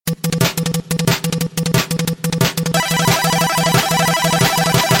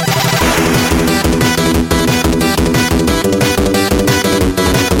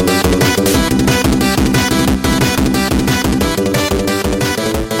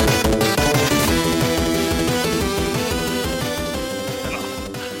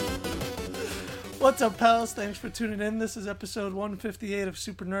What's up, pals? Thanks for tuning in. This is episode 158 of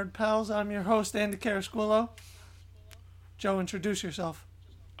Super Nerd Pals. I'm your host, Andy Carasquillo. Joe, introduce yourself.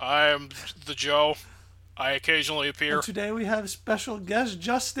 I'm the Joe. I occasionally appear. And today we have special guest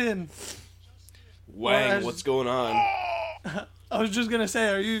Justin. Wang, what's going on? I was just going to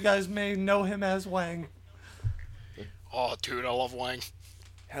say, you guys may know him as Wang. Oh, dude, I love Wang.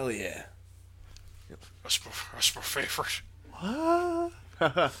 Hell yeah. That's my favorite.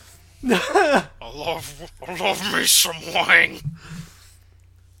 What? I love me some Wang.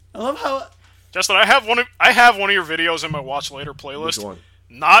 I love how... Justin, I have one of your videos in my watch later playlist. Which one?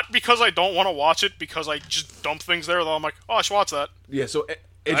 Not because I don't want to watch it, because I just dump things there that I'm like, oh, I should watch that. Yeah, so it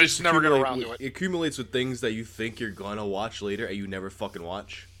I just never get around to it. It accumulates with things that you think you're gonna watch later and you never fucking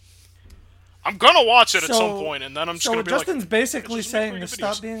watch. I'm gonna watch it at some point, and then I'm just gonna be Justin's like... basically saying to videos.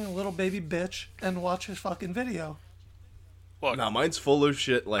 stop being a little baby bitch and watch his fucking video. Look, Nah, mine's full of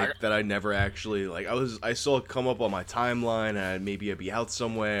shit that I never actually I saw it come up on my timeline and maybe I'd be out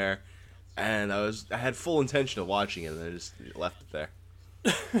somewhere and I had full intention of watching it and I just left it there.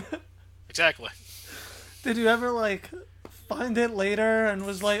 exactly. Did you ever, find it later and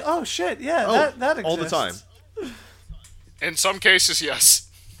was like, oh, shit, yeah, that exists? All the time. In some cases,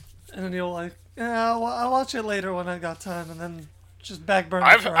 yes. And then you'll I'll watch it later when I got time, and then just backburn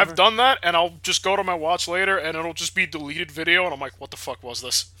it forever. I've done that, and I'll just go to my watch later, and it'll just be deleted video, and I'm like, what the fuck was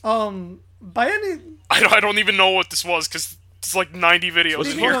this? By any... I don't even know what this was, because it's like 90 videos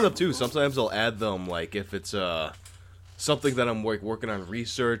What's in fucked here. up too, sometimes I'll add them, if it's something that I'm working on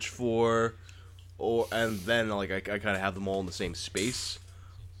research for, and then I kind of have them all in the same space.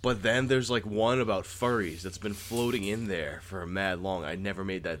 But then there's one about furries that's been floating in there for mad long. I never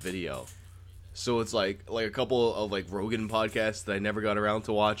made that video. So it's like a couple of Rogan podcasts that I never got around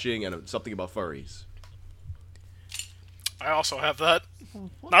to watching, and something about furries. I also have that.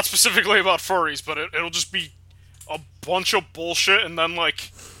 Not specifically about furries, but it'll just be a bunch of bullshit, and then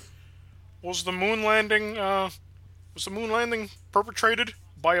was the moon landing perpetrated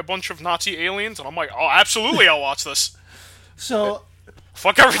by a bunch of Nazi aliens? And I'm like, oh, absolutely, I'll watch this. So...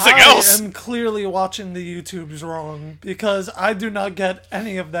 Fuck everything else! I am clearly watching the YouTubes wrong, because I do not get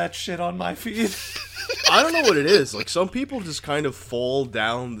any of that shit on my feed. I don't know what it is. Some people just kind of fall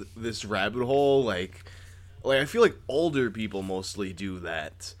down this rabbit hole. I feel like older people mostly do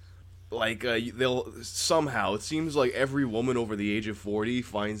that. They'll somehow, it seems like every woman over the age of 40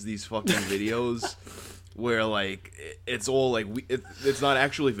 finds these fucking videos where it's all it's not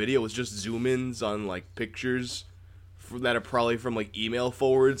actually video, it's just zoom-ins on pictures that are probably from email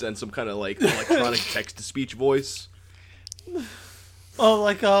forwards and some kind of electronic text-to-speech voice. Oh,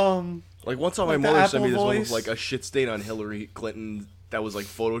 one time my mother sent me this one with a shit stain on Hillary Clinton that was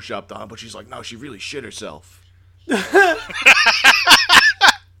photoshopped on, but she's like, no, she really shit herself.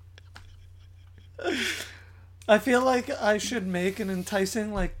 I feel like I should make an enticing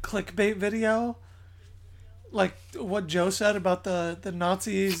clickbait video, like what Joe said about the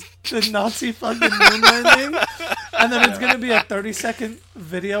Nazi fucking moon landing, and then it's gonna be a 30-second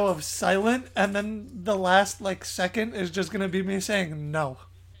video of silent, and then the last second is just gonna be me saying no,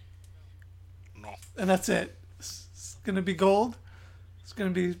 and that's it. It's gonna be gold. It's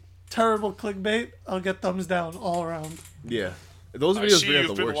gonna be terrible clickbait. I'll get thumbs down all around. Yeah, those videos bring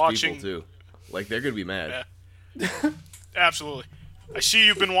out the worst people too. They're gonna be mad. Yeah. Absolutely. I see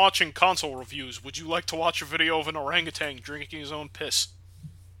you've been watching console reviews. Would you like to watch a video of an orangutan drinking his own piss?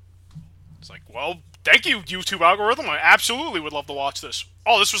 It's like, well, thank you, YouTube algorithm. I absolutely would love to watch this.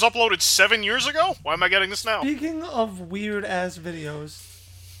 Oh, this was uploaded 7 years ago? Why am I getting this now? Speaking of weird-ass videos,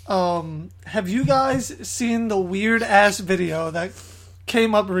 have you guys seen the weird-ass video that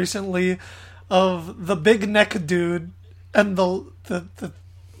came up recently of the big neck dude and the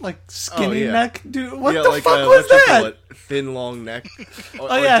skinny neck dude? What the fuck was that? Thin long neck.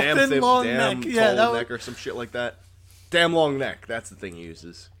 Thin long neck. Yeah, tall neck or some shit like that. Damn long neck. That's the thing he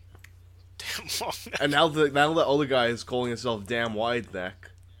uses. Damn long neck. And now the other guy is calling himself damn wide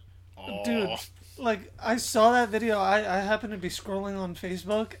neck. Oh. Dude, I saw that video. I happened to be scrolling on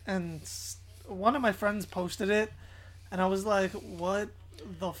Facebook, and one of my friends posted it, and I was like, what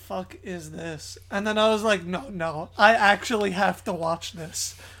the fuck is this? And then I was like, no, I actually have to watch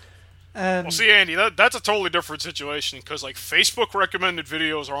this. And well, see, Andy, that's a totally different situation, because Facebook recommended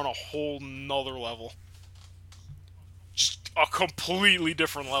videos are on a whole nother level. Just a completely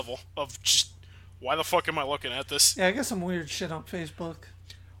different level of just, why the fuck am I looking at this? Yeah, I get some weird shit on Facebook.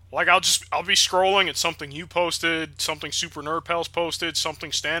 I'll be scrolling at something you posted, something Super Nerd Pals posted,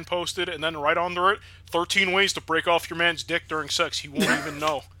 something Stan posted, and then right under it, 13 ways to break off your man's dick during sex. He won't even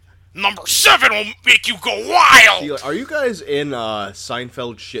know. Number 7 will make you go wild! Are you guys in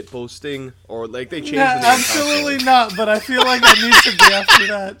Seinfeld shitposting? Or, like, they changed Nah, the name absolutely constantly? not, but I feel like I need to be after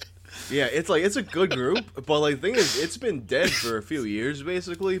that. Yeah, it's a good group, but, like, the thing is, it's been dead for a few years,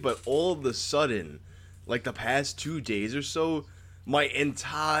 basically, but all of a sudden, like, the past 2 days or so, my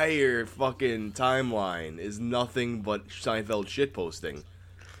entire fucking timeline is nothing but Seinfeld shitposting.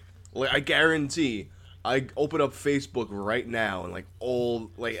 Like, I guarantee, I open up Facebook right now, and, like,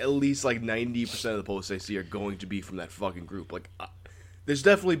 at least, like, 90% of the posts I see are going to be from that fucking group. Like, there's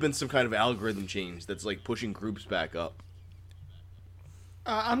definitely been some kind of algorithm change that's, like, pushing groups back up.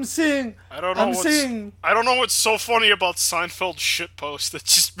 I'm seeing. I don't know I'm what's so funny about Seinfeld shitpost that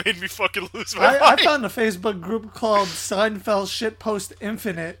just made me fucking lose my I mind. found a Facebook group called Seinfeld Shitpost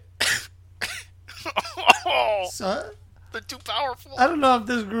Infinite. Oh, So they're too powerful. I don't know if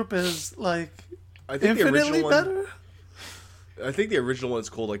this group is like I think the infinitely original better. I think the original one's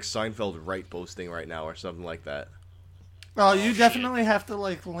called, like, Seinfeld right posting right now or something like that. Oh, you definitely have to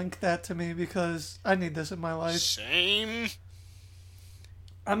like link that to me because I need this in my life. Same.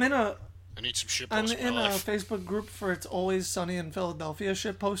 I'm in a I need some shitpost I'm in in my a life. Facebook group for It's Always Sunny in Philadelphia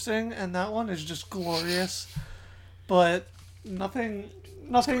shit posting, and that one is just glorious. But nothing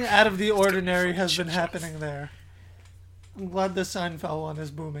out of the ordinary has been happening there. I'm glad the Seinfeld one is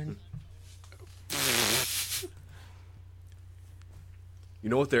booming. You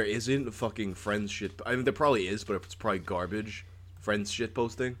know what there isn't? Fucking Friends shit. I mean, there probably is, but it's probably garbage. Friends shit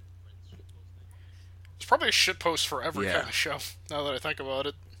posting. It's probably a shitpost for every Yeah. kind of show, now that I think about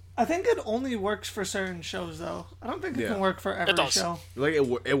it. I think it only works for certain shows, though. I don't think it Yeah. can work for every does. show. Like,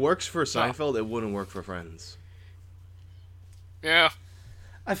 it works for Seinfeld, it wouldn't work for Friends. Yeah.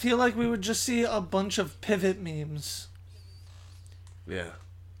 I feel like we would just see a bunch of pivot memes. Yeah.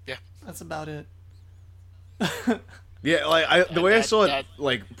 That's about it. Yeah, like, the way I saw it, that-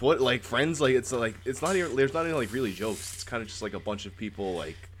 like, Friends, like, it's not even, there's not even, like, really jokes. It's kind of just, like, a bunch of people,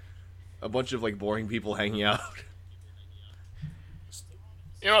 like, boring people hanging out.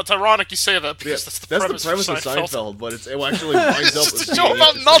 You know, it's ironic you say that Yeah, because that's the that's premise, of of Seinfeld. Seinfeld, but it actually winds up It's as just a show being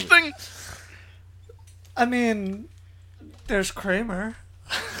about interesting. nothing. I mean, there's Kramer.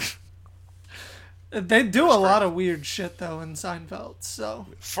 They do a lot of weird shit, though, in Seinfeld, so...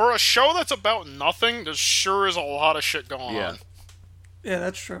 For a show that's about nothing, there sure is a lot of shit going Yeah. on. Yeah,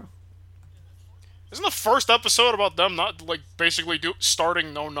 that's true. Isn't the first episode about them not, like, basically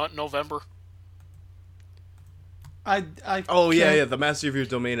starting No Nut November? I Oh, yeah, can't- yeah, the Master of Your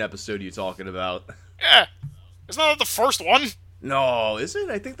Domain episode you're talking about. Yeah. Isn't that the first one? No, is it?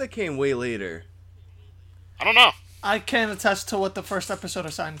 I think that came way later. I don't know. I can't attest to what the first episode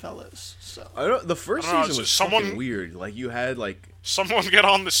of Seinfeld is, so... I don't. The first I don't know, season was it's someone- fucking weird. Like, you had Someone get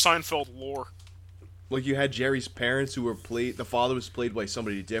on the Seinfeld lore. you had Jerry's parents who were played. The father was played by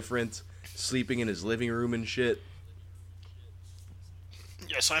somebody different, sleeping in his living room and shit.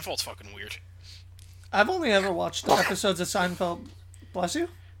 Yeah, Seinfeld's fucking weird. I've only ever watched episodes of Seinfeld... Bless you?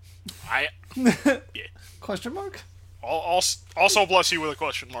 Yeah. Question mark? Also bless you with a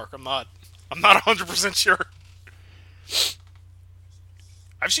question mark. I'm not 100% sure.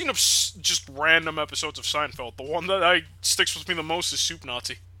 I've seen just random episodes of Seinfeld. The one that sticks with me the most is Soup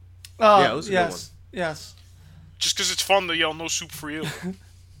Nazi. Oh, Yeah, it was a good one. Yes. Just because it's fun to yell "No soup for you."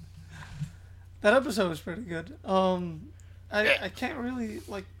 That episode was pretty good. Yeah. I can't really,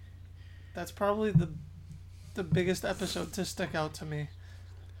 like... That's probably the biggest episode to stick out to me.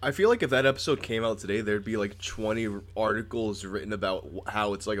 I feel like if that episode came out today, there'd be like 20 articles written about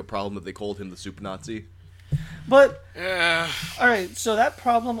how it's like a problem that they called him the Soup Nazi. But... Yeah. Alright, so that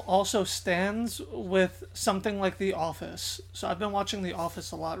problem also stands with something like The Office. So I've been watching The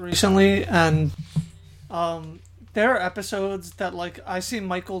Office a lot recently, and there are episodes that, like, I see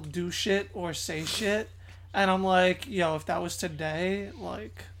Michael do shit or say shit, and I'm like, yo, if that was today,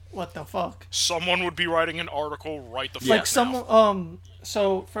 like, what the fuck? Someone would be writing an article right the fuck Yeah. Like, someone,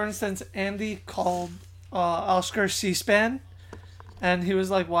 so, for instance, Andy called Oscar C-SPAN, and he was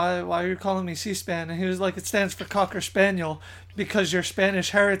like, why are you calling me C-SPAN? And he was like, it stands for Cocker Spaniel, because you're Spanish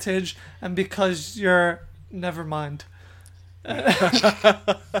heritage, and because you're... Never mind.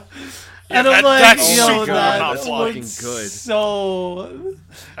 And I'm like, that's yo, super that not would fucking good. so...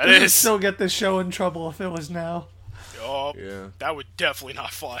 That It would is. still get this show in trouble if it was now. Oh, Yeah. that would definitely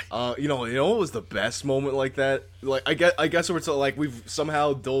not fly. You know what was the best moment like that? Like, I guess we've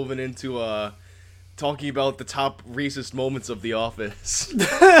somehow dove into talking about the top racist moments of The Office.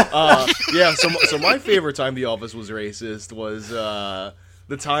 Yeah. So my favorite time The Office was racist was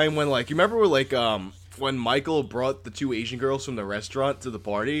the time when, like, you remember when Michael brought the two Asian girls from the restaurant to the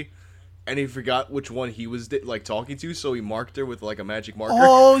party, and he forgot which one he was like talking to, so he marked her with like a magic marker.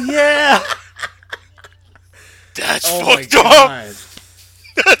 Oh yeah. That's Oh my fucked up. God.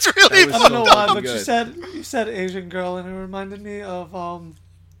 That's really That was I don't know so why, fucking but good. you said Asian girl, and it reminded me of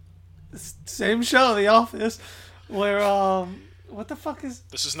same show, The Office, where what the fuck is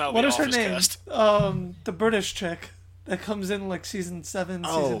This is now what the is her Office name? cast. The British chick that comes in like season 7,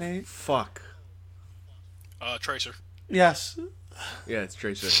 Oh season 8. fuck. Tracer. Yes, Yeah, it's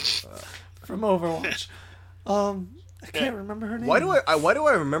Tracer. from Overwatch. I can't remember her name. Why do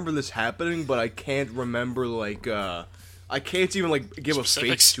I remember this happening, but I can't remember like I can't even like give a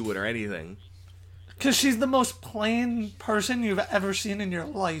Specifics? face to it or anything. Because she's the most plain person you've ever seen in your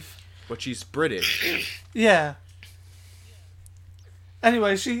life. But she's British. Yeah.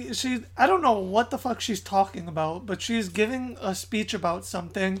 Anyway, she I don't know what the fuck she's talking about, but she's giving a speech about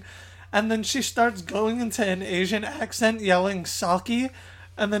something, and then she starts going into an Asian accent yelling Saki,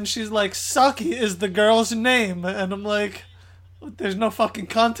 and then she's like, Saki is the girl's name, and I'm like, there's no fucking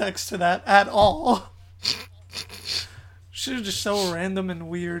context to that at all. She's just so random and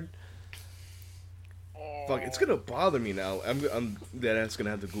weird. Fuck, it's gonna bother me now. I'm that's gonna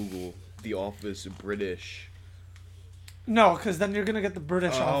have to Google The Office British. No, because then you're gonna get the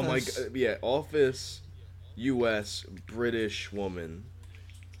British Oh my Office. god, yeah, Office, U.S. British woman.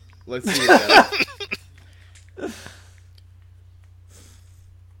 Let's see that.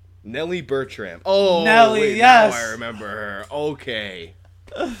 Nellie Bertram. Oh, Nellie, wait, yes. Now I remember her. Okay.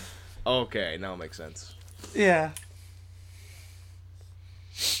 Okay, now it makes sense. Yeah.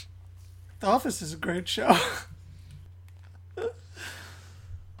 The Office is a great show.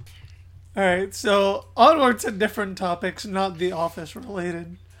 Alright, so onward to different topics, not The Office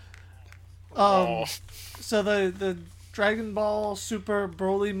related. Oh, So the Dragon Ball Super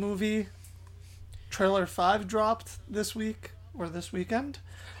Broly movie trailer 5 dropped this week, or this weekend.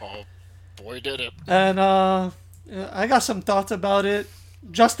 oh, boy, did it. And I got some thoughts about it.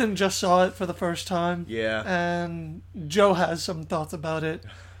 Justin just saw it for the first time. Yeah. And Joe has some thoughts about it.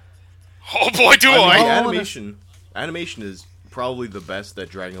 Oh boy, do I mean, I! the Oh, animation is probably the best that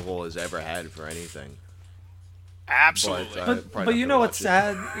Dragon Ball has ever had for anything. Absolutely. But, But, probably but not you gonna know what's watch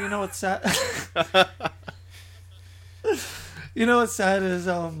it. sad? You know what's sad? You know what's sad is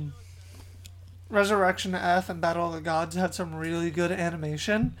Resurrection F and Battle of the Gods had some really good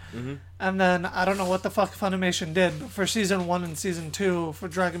animation. Mm-hmm. And then I don't know what the fuck Funimation did, but for season 1 and season 2 for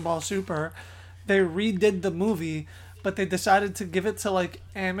Dragon Ball Super, they redid the movie, but they decided to give it to like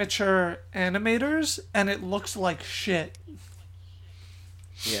amateur animators, and it looks like shit.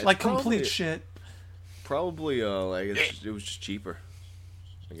 Yeah, it's Like probably- complete shit. Probably, it was just cheaper.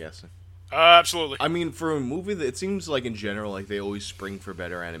 I'm guessing. Absolutely. I mean, for a movie, it seems like in general, like they always spring for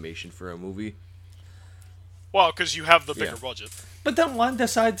better animation for a movie. Well, because you have the bigger Yeah. budget. But then why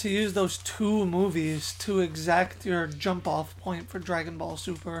decide to use those 2 movies to exact your jump off point for Dragon Ball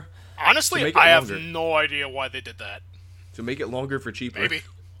Super? Honestly, To make it I have longer. no idea why they did that. To make it longer for cheaper. Maybe.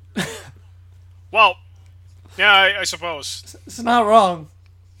 Well, yeah, I suppose. It's not wrong.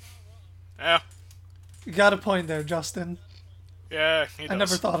 Yeah, You got a point there, Justin. yeah, he does. I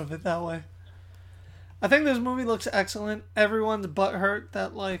never thought of it that way. I think this movie looks excellent. Everyone's butthurt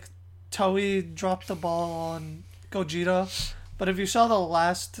that like Toei dropped the ball on Gogeta, but if you saw the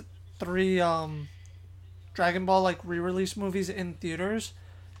last 3 Dragon Ball like re-release movies in theaters,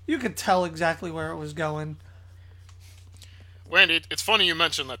 you could tell exactly where it was going. Randy, it's funny you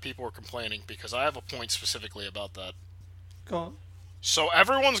mentioned that people were complaining, because I have a point specifically about that. Go. So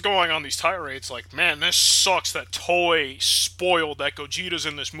everyone's going on these tirades like, man, this sucks that Toei spoiled that Gogeta's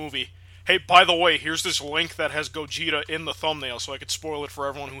in this movie. Hey, by the way, here's this link that has Gogeta in the thumbnail so I could spoil it for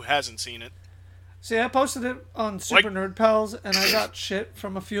everyone who hasn't seen it. See, I posted it on Super Nerd Pals, and I got shit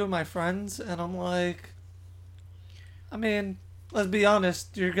from a few of my friends, and I'm like, I mean, let's be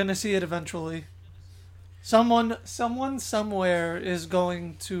honest, you're gonna see it eventually. Someone somewhere is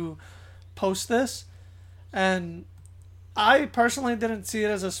going to post this, and I personally didn't see it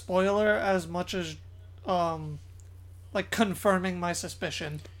as a spoiler as much as, like, confirming my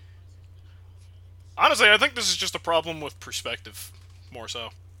suspicion. Honestly, I think this is just a problem with perspective, more so.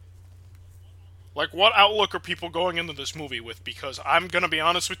 Like, what outlook are people going into this movie with? Because I'm gonna be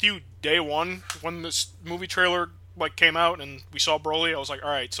honest with you, day one, when this movie trailer, like, came out and we saw Broly, I was like,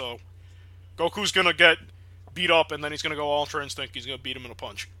 alright, so Goku's gonna get beat up and then he's gonna go Ultra Instinct, he's gonna beat him in a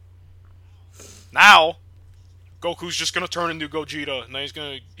punch. Now, Goku's just gonna turn into Gogeta, and then he's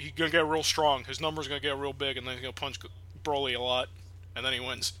gonna get real strong, his number's gonna get real big, and then he's gonna punch Broly a lot, and then he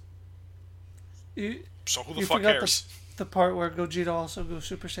wins. So who the You fuck forgot cares? the part where Gogeta also goes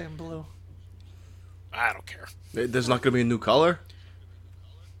Super Saiyan Blue. I don't care. There's not going to be a new color?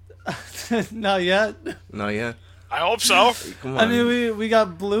 Not yet. Not yet. I hope so. Come I on. mean, we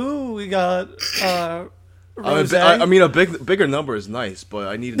got blue, we got rose. I mean, a bigger number is nice, but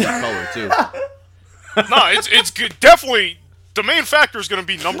I need a new color too. No, it's good. Definitely, the main factor is going to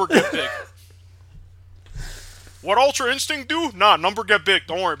be number get big. What Ultra Instinct do? Nah, number get big.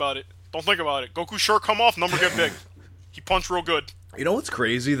 Don't worry about it. Don't think about it. Goku's shirt come off, number get big. He punched real good. You know what's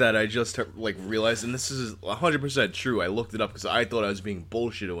crazy that I just realized, and this is 100% true. I looked it up because I thought I was being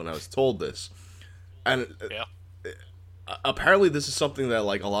bullshitted when I was told this, and Yeah. apparently this is something that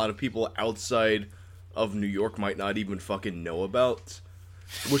like a lot of people outside of New York might not even fucking know about,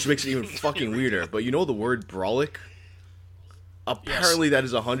 which makes it even fucking weirder. But you know the word brolic? Apparently that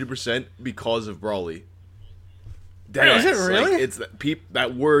is 100% because of Brawly. Is it really? Like, it's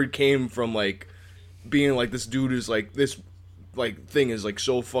that word came from like being like this dude is like this like thing is like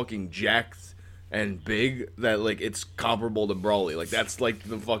so fucking jacked and big that like it's comparable to Brawly. Like that's like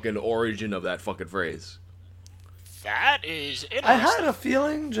the fucking origin of that fucking phrase. That is interesting. I had a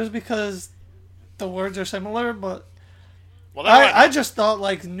feeling just because the words are similar, but Well, that I just thought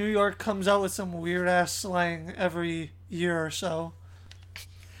like New York comes out with some weird ass slang every year or so.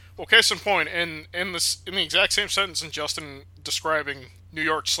 Well, case in point, in the exact same sentence in Justin describing New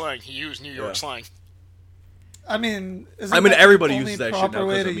York slang, he used New York Yeah. slang. I mean, everybody only uses that shit proper now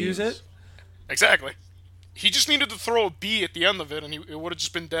way 'cause to of use memes. it? Exactly. He just needed to throw a B at the end of it, and it would have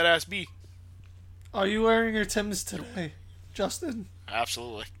just been dead ass B. Are you wearing your Timbs today, Justin?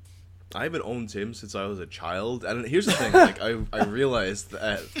 Absolutely. I haven't owned Tim since I was a child, and here's the thing: like I realized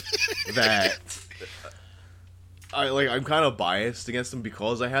that I'm kind of biased against them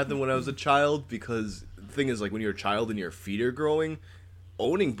because I had them when I was a child. Because the thing is, like when you're a child and your feet are growing,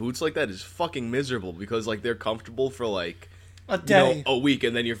 owning boots like that is fucking miserable because like they're comfortable for like A day. a week,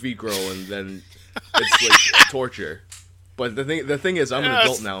 and then your feet grow, and then it's like torture. But the thing is, I'm an Yes.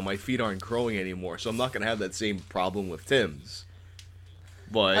 adult now, and my feet aren't growing anymore, so I'm not gonna have that same problem with Tim's.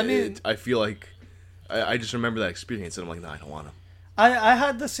 But I mean- I feel like I just remember that experience, and I'm like, no, I don't want them. I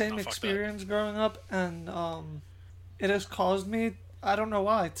had the same Oh, fuck that. experience growing up, and it has caused me, I don't know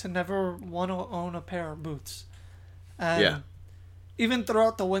why, to never want to own a pair of boots. And Yeah. even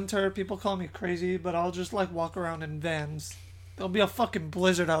throughout the winter, people call me crazy, but I'll just like walk around in Vans. There'll be a fucking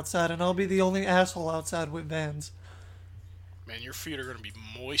blizzard outside, and I'll be the only asshole outside with Vans. Man, your feet are going to be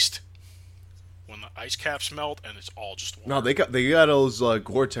moist when the ice caps melt, and it's all just water. No, they got those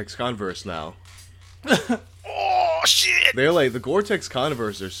Gore-Tex Converse now. Oh, shit! They're like the Gore-Tex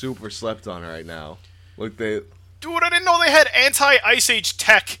Converse are super slept on right now. Like they Dude, I didn't know they had anti-Ice Age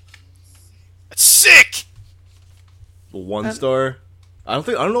tech. That's sick! the One Star. I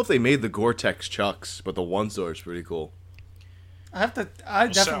don't know if they made the Gore-Tex Chucks, but the One Star is pretty cool. I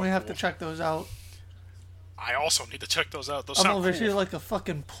definitely sound have to cool. check those out. I also need to check those out. Those I'm sound over cool. here like a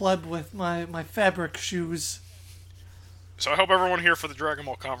fucking pleb with my fabric shoes. So I hope everyone here for the Dragon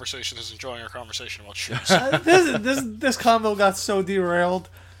Ball conversation is enjoying our conversation about shoes. This combo got so derailed.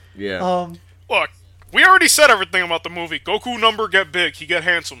 Yeah. Look, we already said everything about the movie. Goku number get big, he get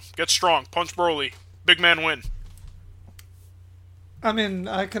handsome, get strong, punch Broly, big man win. I mean,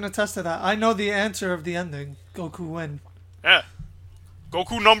 I can attest to that. I know the answer of the ending. Goku win. Yeah.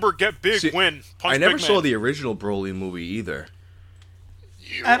 Goku number get big, See, win, punch I never big saw man. the original Broly movie either.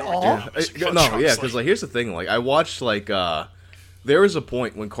 You At are all? damn missing No, punch yeah, chunks, because like here's the thing, like I watched like there was a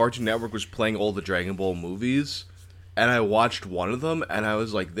point when Cartoon Network was playing all the Dragon Ball movies, and I watched one of them, and I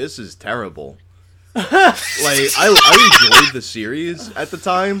was like, this is terrible. Like I enjoyed the series at the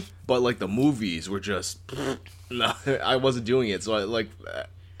time, but like the movies were just no, I wasn't doing it. So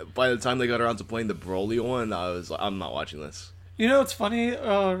by the time they got around to playing the Broly one, I was like, I'm not watching this. You know what's funny?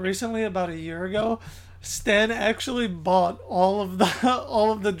 Recently, about a year ago, Stan actually bought all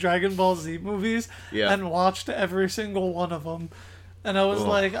of the Dragon Ball Z movies Yeah. and watched every single one of them. And I was Ugh.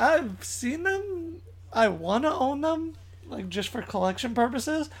 like, I've seen them. I want to own them, like just for collection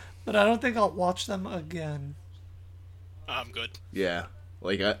purposes, but I don't think I'll watch them again. I'm good. Yeah,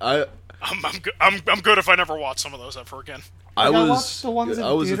 like I I'm good if I never watch some of those ever again. I Like, I was watched the ones in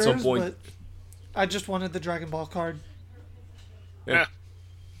I was theaters, at some point. but I just wanted the Dragon Ball card. Yeah.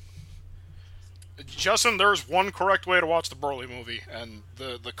 Justin, there's one correct way to watch the Broly movie, and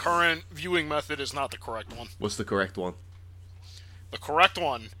the current viewing method is not the correct one. What's the correct one? The correct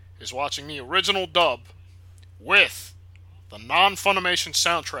one is watching the original dub with the non-Funimation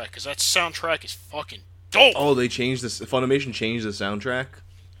soundtrack, because that soundtrack is fucking dope. Oh, they changed this. Funimation changed the soundtrack.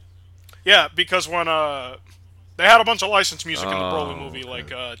 Yeah, because when they had a bunch of licensed music in the Oh, Broly movie,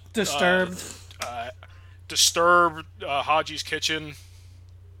 like Disturbed. Disturbed, Haji's Kitchen,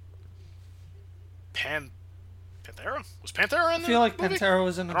 Pantera? Was Pantera in I feel like movie? Pantera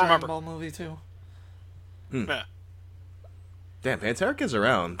was in a I don't Dragon remember. Ball movie too. Yeah. Damn, Pantera is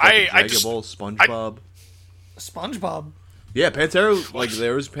around. I Dragon just- Ball, SpongeBob. SpongeBob. Yeah, Pantera. Like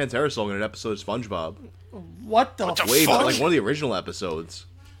there was a Pantera song in an episode of SpongeBob. What the, What the Way fuck? back, like one of the original episodes.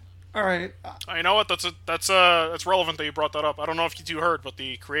 All right. You know what? That's relevant that you brought that up. I don't know if you two heard, but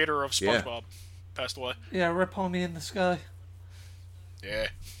the creator of Yeah. SpongeBob passed away. Yeah, rip homie in the sky. Yeah.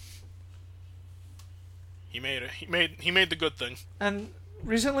 He made it. He made the good thing. And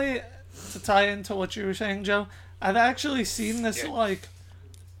recently, to tie into what you were saying, Joe, I've actually seen this, Yeah. like,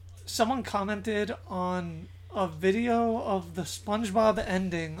 someone commented on a video of the SpongeBob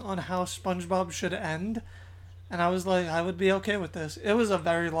ending on how SpongeBob should end, and I was like, I would be okay with this. It was a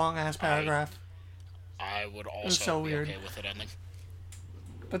very long-ass paragraph, I would also so be weird. okay with it ending.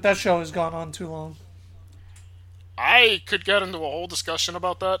 but that show has gone on too long. I could get into a whole discussion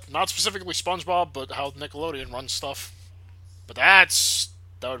about that. Not specifically SpongeBob, but how Nickelodeon runs stuff. But that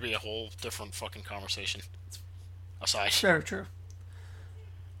would be a whole different fucking conversation. Aside. Very true.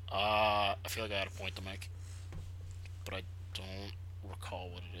 I feel like I had a point to make. But I don't recall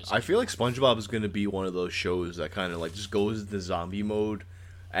what it is. I feel like SpongeBob is going to be one of those shows that kind of like just goes into zombie mode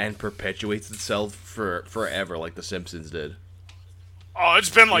and perpetuates itself for forever, like The Simpsons did. Oh, it's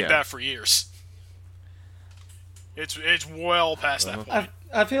been like Yeah. that for years. It's well past that point.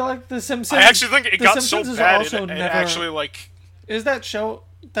 I feel like The Simpsons... I actually think it The got so Simpsons is bad also it never... actually, like... Is that show...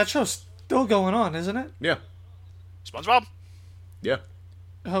 That show's still going on, isn't it? Yeah, SpongeBob? yeah.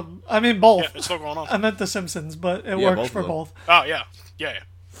 I mean, both. Yeah, it's still going on. I meant The Simpsons, but it Yeah, works both for of them. both. Oh, yeah. Yeah.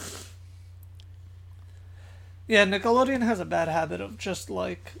 Yeah, Nickelodeon has a bad habit of just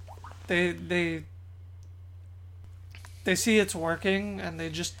like they see it's working and they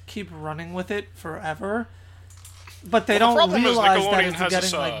just keep running with it forever. But they Well, the don't problem is realize that Nickelodeon it's has getting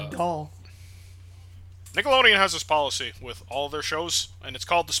this, like dull. Nickelodeon has this policy with all of their shows, and it's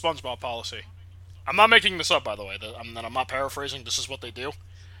called the SpongeBob policy. I'm not making this up, by the way. I'm not paraphrasing. This is what they do.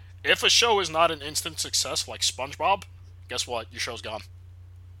 If a show is not an instant success like SpongeBob, guess what? Your show's gone.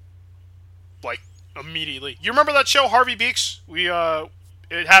 Like, immediately. You remember that show, Harvey Beaks?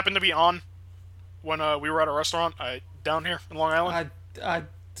 It happened to be on when we were at a restaurant down here in Long Island.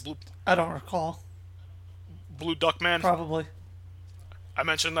 Blue, I don't recall. Blue Duck Man. Probably. I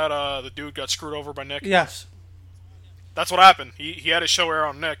mentioned that the dude got screwed over by Nick. Yes. That's what happened. He had his show air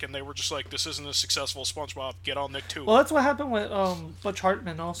on Nick, and they were just like, "This isn't as successful as SpongeBob. Get on Nick too." Well, that's what happened with Butch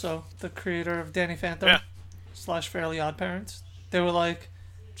Hartman, also the creator of Danny Phantom Yeah. / Fairly Odd Parents. They were like,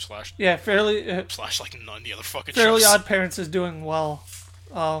 Slash Fairly like none of the other fucking Fairly shows. Odd Parents is doing well.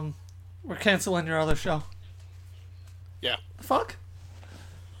 We're canceling your other show. Yeah. Fuck.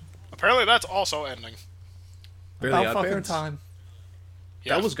 Apparently, that's also ending. Fairly About Odd fucking Parents? time.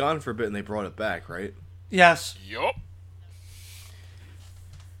 Yeah. That was gone for a bit, and they brought it back, right? Yes. Yup.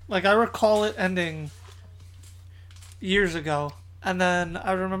 Like, I recall it ending years ago. And then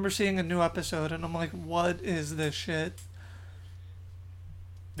I remember seeing a new episode, and I'm like, what is this shit?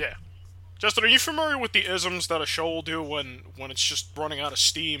 Yeah. Justin, are you familiar with the isms that a show will do when it's just running out of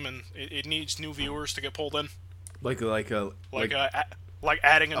steam and it needs new viewers to get pulled in? Like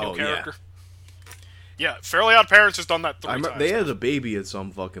Adding a new Oh, yeah. character. Yeah, Fairly Odd Parents has done that 3 I remember times. they had a baby at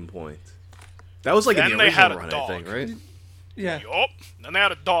some fucking point. That was like in Then the they had original a run, I dog. think, right? Yeah. Yup. Then they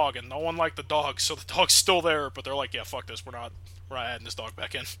had a dog, and no one liked the dog, so the dog's still there. But they're like, "Yeah, fuck this. We're not adding this dog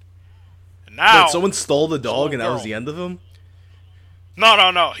back in." And now, Wait, someone stole the dog, little and that was girl. the end of him.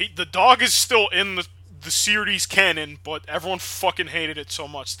 no. The dog is still in the series canon, but everyone fucking hated it so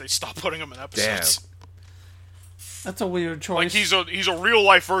much they stopped putting him in episodes. That's a weird choice. Like he's a real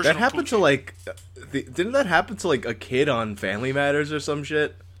life version. That of happened to Poochie. like, didn't that happen to like a kid on Family Matters or some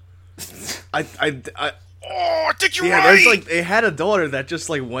shit? Oh, I think you're Yeah, right. there's like they had a daughter that just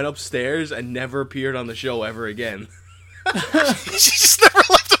like went upstairs and never appeared on the show ever again. She just never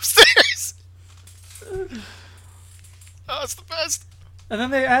left upstairs. Oh, it's the best. and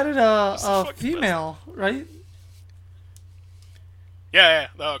then they added a fucking female, right? Yeah,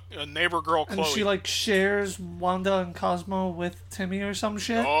 a neighbor girl, And Chloe. she, like, shares Wanda and Cosmo with Timmy or some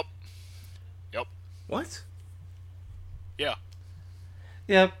shit. Yep. What? Yeah.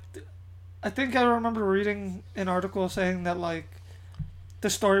 Yeah. I think I remember reading an article saying that, like, the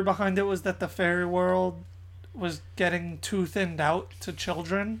story behind it was that the fairy world was getting too thinned out to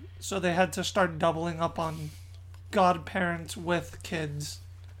children, so they had to start doubling up on godparents with kids.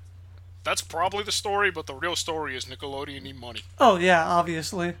 That's probably the story, but the real story is Nickelodeon need money. Oh, yeah,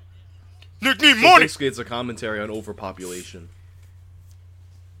 obviously. Nick need So money! basically, it's a commentary on overpopulation.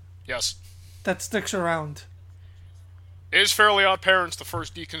 Yes. That sticks around. Is Fairly Odd Parents the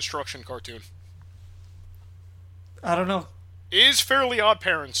first deconstruction cartoon? I don't know. Is Fairly Odd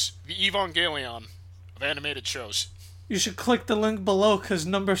Parents the Evangelion of animated shows? You should click the link below because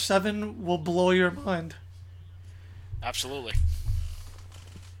number 7 will blow your mind. Absolutely.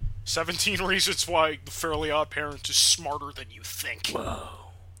 17 reasons why the Fairly Odd Parents is smarter than you think. Whoa.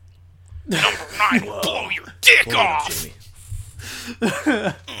 Number 9 will blow your dick Hold on, off!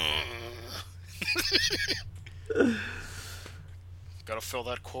 Jamie. Gotta fill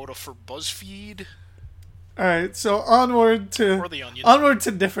that quota for BuzzFeed. Alright, so onward Or The Onion.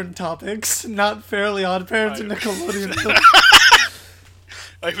 to different topics, not Fairly Odd Parents and Nickelodeon.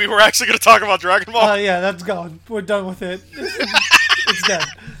 Like, we were actually gonna talk about Dragon Ball? Yeah, that's gone. We're done with it. It's dead.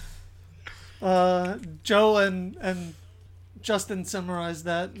 Joe and Justin summarized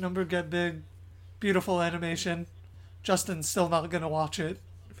that. Number get big, beautiful animation. Justin's still not gonna watch it.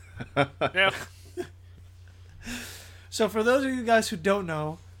 Yeah. So for those of you guys who don't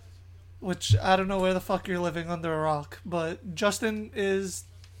know, which I don't know where the fuck you're living under a rock, but Justin is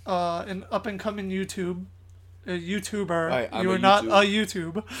an up-and-coming YouTuber. I'm You a are not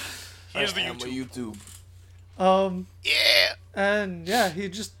YouTube. a YouTube. He is the I am YouTube. a YouTube. Yeah! And yeah,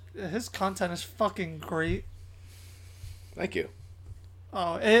 his content is fucking great. Thank you.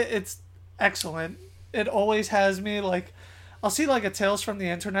 Oh, it's excellent. It always has me like, I'll see like a Tales from the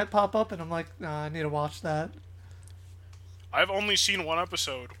Internet pop up, and I'm like, nah, I need to watch that. I've only seen one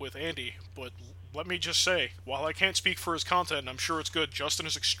episode with Andy, but let me just say, while I can't speak for his content, and I'm sure it's good, Justin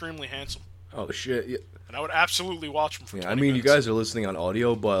is extremely handsome. Oh shit. Yeah. And I would absolutely watch him for 20 I mean, you minutes. guys are listening on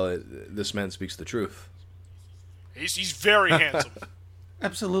audio, but this man speaks the truth. He's very handsome.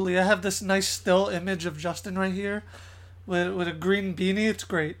 Absolutely. I have this nice still image of Justin right here with a green beanie. It's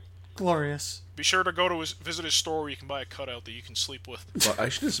great. Glorious. Be sure to go to visit his store where you can buy a cutout that you can sleep with. But I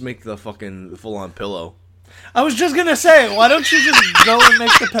should just make the fucking full-on pillow. I was just gonna say, why don't you just go and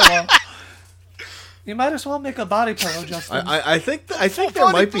make the pillow? You might as well make a body pillow, Justin. I think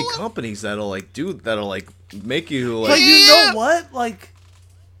there might be companies that'll make you like. But you know what? Like,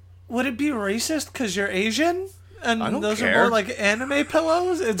 would it be racist because you're Asian? And I don't those care. are more like anime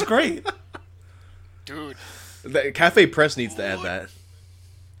pillows? It's great. Dude. The Cafe Press needs to add that.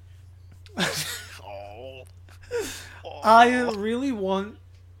 Oh. I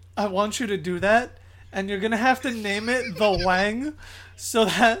want you to do that, and you're gonna have to name it the Wang, so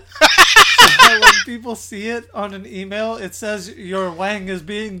that when people see it on an email, it says your Wang is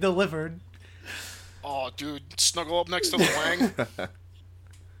being delivered. Oh, dude. Snuggle up next to the Wang.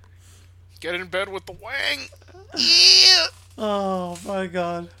 Get in bed with the Wang. Yeah. Oh my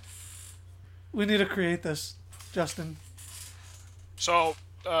god. We need to create this, Justin. So,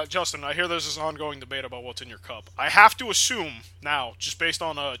 Justin, I hear there's this ongoing debate about what's in your cup. I have to assume now, just based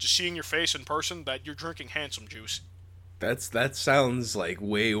on just seeing your face in person, that you're drinking Handsome Juice. That sounds like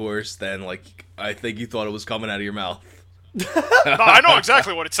way worse than like I think you thought it was coming out of your mouth. No, I know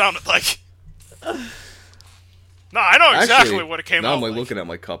exactly what it sounded like. No, I know exactly Actually, what it came now out I'm like like. looking at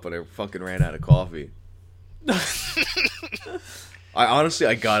my cup and I fucking ran out of coffee.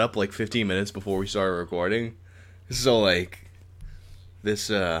 I got up like 15 minutes before we started recording, so like this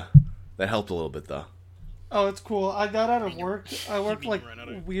that helped a little bit though. Oh, it's cool. I got out of work. I worked mean like you ran out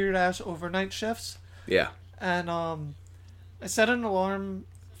of- weird ass overnight shifts, Yeah. and I set an alarm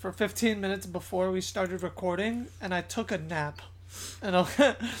for 15 minutes before we started recording, and I took a nap. And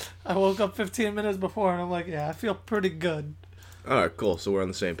I woke up 15 minutes before, and I'm like, yeah, I feel pretty good, All right, cool. So we're on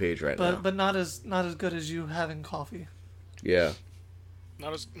the same page right now. but not as good as you having coffee. Yeah.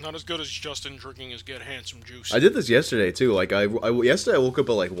 Not as good as Justin drinking his Get Handsome Juice. I did this yesterday too. Like yesterday I woke up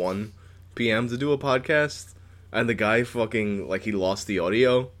at like 1 p.m. to do a podcast, and the guy fucking like he lost the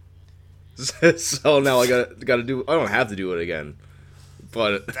audio. So now I gotta do. I don't have to do it again,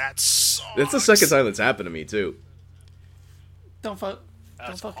 but That sucks. it's the second time that's happened to me too. Don't fucking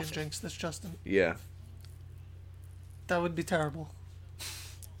awful. jinx this, Justin. Yeah. That would be terrible.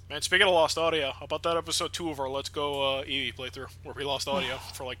 Man, speaking of lost audio, how about that episode 2 of our Let's Go Eevee playthrough, where we lost audio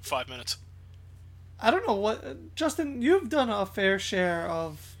for like 5 minutes? I don't know what, Justin. You've done a fair share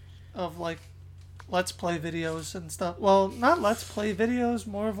of like Let's Play videos and stuff. Well, not Let's Play videos,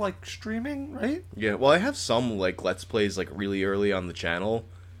 more of like streaming, right? Yeah. Well, I have some like Let's Plays like really early on the channel,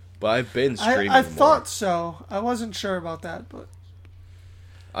 but I've been streaming I more. thought so. I wasn't sure about that, but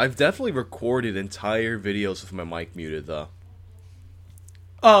I've definitely recorded entire videos with my mic muted though.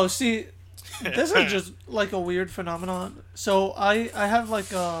 oh, see, this is just like a weird phenomenon. So I have like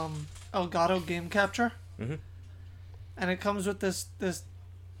Elgato Game Capture, Mhm. and it comes with this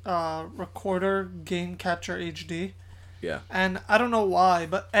recorder Game Capture HD. Yeah. And I don't know why,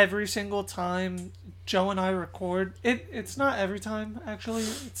 but every single time Joe and I record, it's not every time, actually.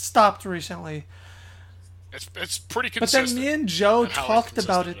 It stopped recently. It's pretty But consistent. then me and Joe in how talked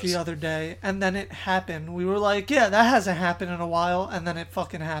about it inconsistent the other day, and then it happened. We were like, yeah, that hasn't happened in a while, and then it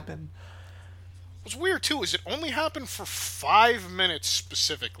fucking happened. What's weird too is it only happened for 5 minutes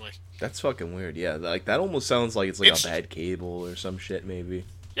specifically. That's fucking weird. Yeah, like that almost sounds like it's like It's- a bad cable or some shit, maybe.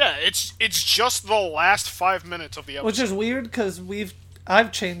 Yeah, it's just the last 5 minutes of the episode. Which is weird because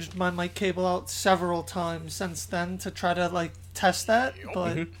I've changed my mic cable out several times since then to try to like test that, Yup.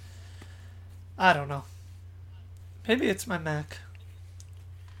 but I don't know. Maybe it's my Mac.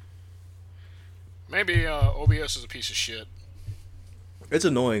 Maybe OBS is a piece of shit. It's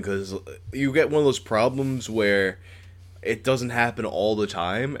annoying because you get one of those problems where it doesn't happen all the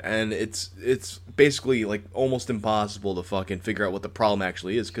time, and it's basically like almost impossible to fucking figure out what the problem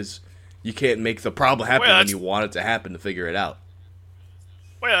actually is because you can't make the problem happen when that's- you want it to happen to figure it out.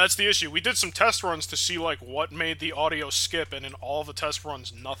 Well, yeah, that's the issue. We did some test runs to see like what made the audio skip, and in all the test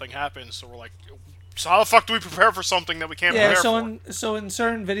runs, nothing happened. So we're like, so how the fuck do we prepare for something that we can't Yeah, prepare so for? so in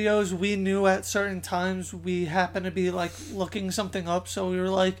certain videos we knew at certain times we happened to be like looking something up, so we were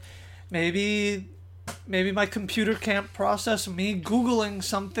like, maybe my computer can't process me Googling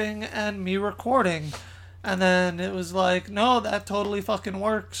something and me recording. And then it was like, no, that totally fucking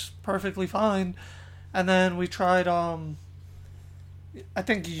works perfectly fine. And then we tried I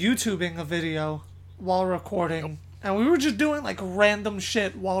think YouTubing a video while recording. And we were just doing like random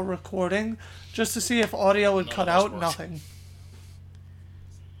shit while recording just to see if audio would cut of those out. worked. Nothing.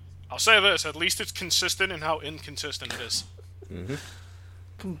 I'll say this: at least it's consistent in how inconsistent it is.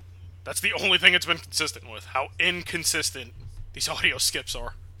 That's the only thing it's been consistent with. How inconsistent these audio skips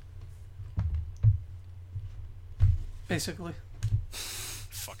are. Basically.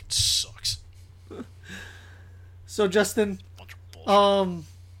 Fucking sucks. So Justin, Bunch of bullshit.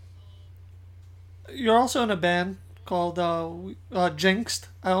 you're also in a band called Jinxed.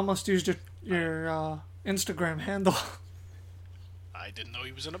 I almost used your Instagram handle. I didn't know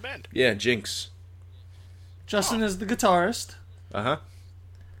he was in a band. Yeah, Jinx. Justin is the guitarist.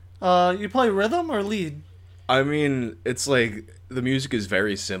 Uh-huh. You play rhythm or lead? I mean, it's like the music is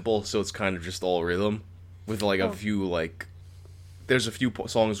very simple, so it's kind of just all rhythm with like a few like there's a few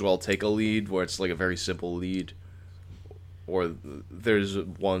songs where I'll take a lead where it's like a very simple lead, or there's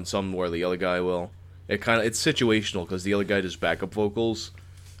some where the other guy will. It's situational because the other guy does backup vocals,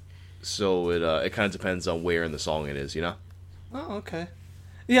 so it kind of depends on where in the song it is, you know. Oh, okay.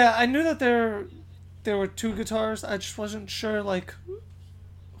 Yeah, I knew that there were two guitars. I just wasn't sure like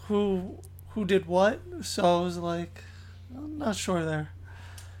who did what, so I was like, I'm not sure there.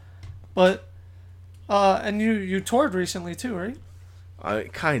 But and you toured recently too, right? I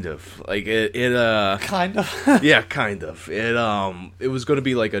kind of like it. Kind of. Yeah, kind of. It was going to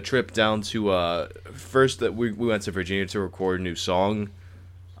be like a trip down to first that we went to Virginia to record a new song,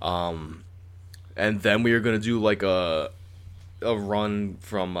 and then we were going to do like a run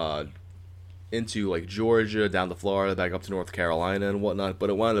from into like Georgia down to Florida, back up to North Carolina and whatnot. But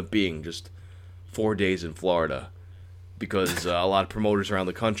it wound up being just 4 days in Florida because a lot of promoters around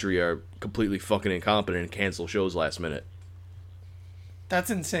the country are completely fucking incompetent and cancel shows last minute. That's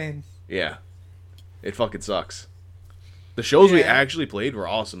insane. Yeah. It fucking sucks. The shows we Yeah. actually played were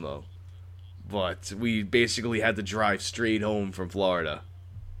awesome, though. But we basically had to drive straight home from Florida.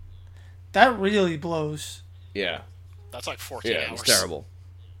 That really blows. Yeah. That's like 14 hours. Yeah, it was terrible.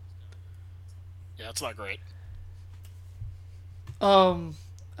 Yeah, it's not great. I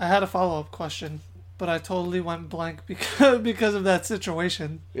had a follow-up question, but I totally went blank because of that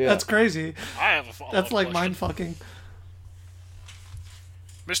situation. Yeah. That's crazy. I have a follow-up That's like question. mind fucking.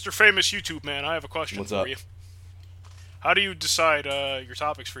 Mr. Famous YouTube Man, I have a question What's for up? you. How do you decide your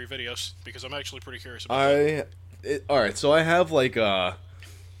topics for your videos? Because I'm actually pretty curious about that. Alright, so I have like I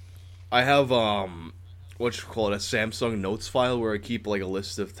have what you call it, a Samsung Notes file where I keep like a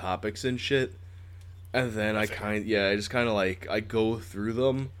list of topics and shit. And then I just kind of like I go through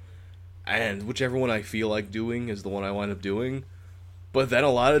them, and whichever one I feel like doing is the one I wind up doing. But then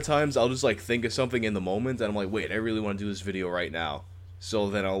a lot of times I'll just like think of something in the moment and I'm like, wait, I really want to do this video right now. So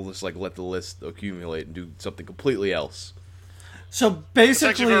then I'll just like let the list accumulate and do something completely else. So actually very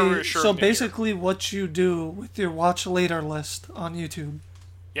basically, reassuring to hear. what you do with your watch later list on YouTube.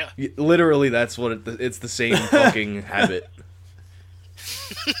 Yeah. Literally, that's what it's the same fucking habit.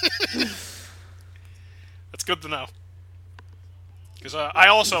 That's good to know. Because I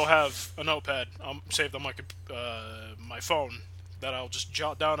also have a notepad saved on my phone that I'll just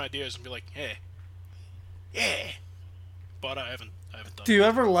jot down ideas and be like, hey, yeah. But I haven't done Do you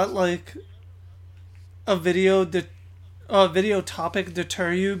ever let like a video topic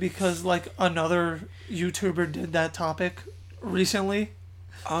deter you because like another YouTuber did that topic recently?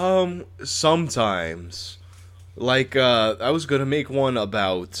 Sometimes. Like, I was gonna make one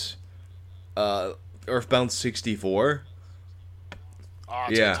about, Earthbound 64. Ah,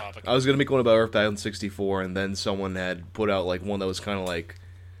 it's a good topic. I was gonna make one about Earthbound 64, and then someone had put out, like, one that was kind of like...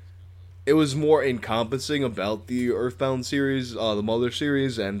 It was more encompassing about the Earthbound series, the Mother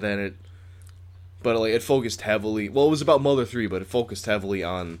series, and then it... But, like, it focused heavily... Well, it was about Mother 3, but it focused heavily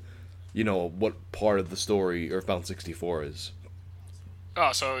on, you know, what part of the story Earthbound 64 is.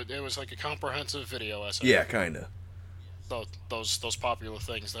 Oh, so it was like a comprehensive video essay. Yeah, kinda. Those popular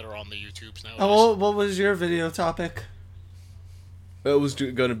things that are on the YouTubes nowadays. Oh, what was your video topic? It was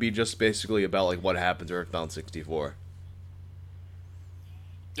gonna be just basically about, like, what happened to Earthbound 64.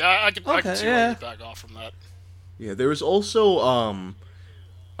 Yeah, I can see why yeah. you back off from that. Yeah, there was also,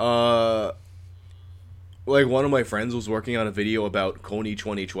 like, one of my friends was working on a video about Kony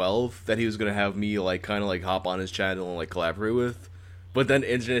 2012 that he was gonna have me, like, kind of, like, hop on his channel and, like, collaborate with. But then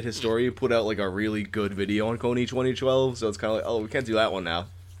Internet Historia put out, like, a really good video on Kony 2012, so it's kind of like, oh, we can't do that one now.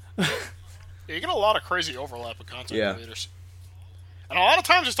 Yeah, you get a lot of crazy overlap with content Yeah. creators. And a lot of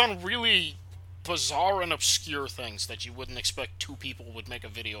times it's on really bizarre and obscure things that you wouldn't expect two people would make a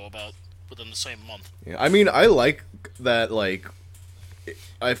video about within the same month. Yeah, I mean, I like that, like,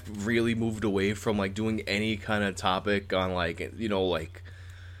 I've really moved away from, like, doing any kind of topic on, like, you know, like,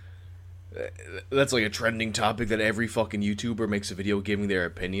 that's, like, a trending topic that every fucking YouTuber makes a video giving their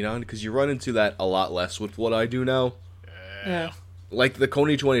opinion on, because you run into that a lot less with what I do now. Yeah. Like, the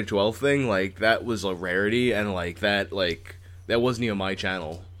Kony 2012 thing, like, that was a rarity, and, like, that wasn't even my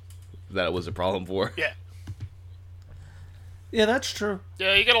channel that it was a problem for. Yeah. Yeah, that's true.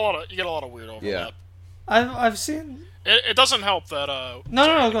 Yeah, you get a lot of weird overlap. I've seen. It doesn't help that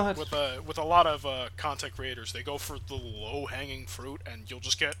No, go ahead. With a lot of content creators, they go for the low hanging fruit, and you'll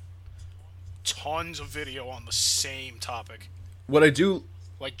just get tons of video on the same topic. What I do...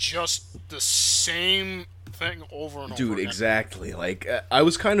 Like, just the same thing over and over Dude, again. exactly. Like, I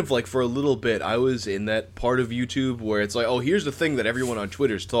was kind of, like, for a little bit, I was in that part of YouTube where it's like, oh, here's the thing that everyone on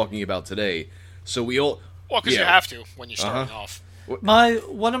Twitter's talking about today. So we all... Well, because you have to when you're starting off.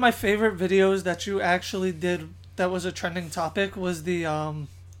 One of my favorite videos that you actually did that was a trending topic was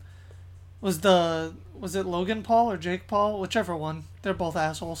was it Logan Paul or Jake Paul? Whichever one. They're both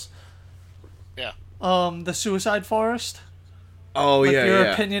assholes. Yeah. The Suicide Forest. Oh, Like, yeah, your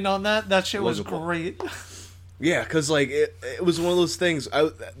yeah. opinion on that? That shit was Logan Paul. great. Yeah, because, like, it was one of those things,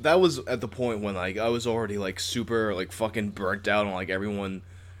 that was at the point when, like, I was already, like, super, like, fucking burnt out on, like, everyone,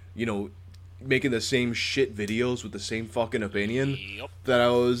 you know, making the same shit videos with the same fucking opinion, Yep. that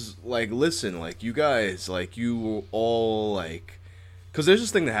I was, like, listen, like, you guys, like, you all, like... Because there's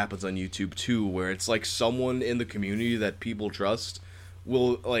this thing that happens on YouTube, too, where it's, like, someone in the community that people trust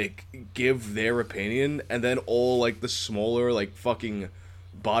will, like, give their opinion, and then all, like, the smaller, like, fucking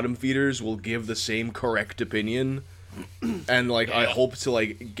bottom feeders will give the same correct opinion, and, like, I hope to,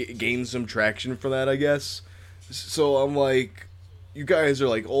 like, gain some traction for that, I guess. So I'm like, you guys are,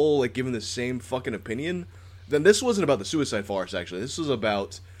 like, all, like, giving the same fucking opinion. Then this wasn't about the Suicide Forest, actually. This was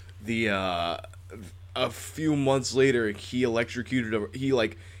about the, a few months later, he electrocuted, he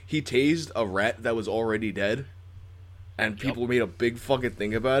tased a rat that was already dead. And people made a big fucking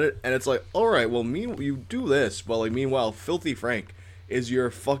thing about it. And it's like, alright, well, you do this. But, like, meanwhile, Filthy Frank is your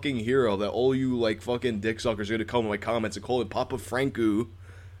fucking hero that all you, like, fucking dick suckers are gonna come in my comments and call him Papa Franku.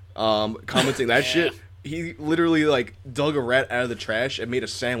 Commenting that shit. He literally, like, dug a rat out of the trash and made a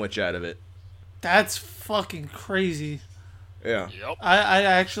sandwich out of it. That's fucking crazy. Yeah. Yep. I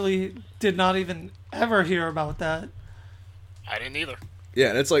actually did not even ever hear about that. I didn't either. Yeah,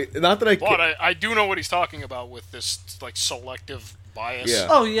 and it's like, not that But I do know what he's talking about with this, like, selective bias. Yeah.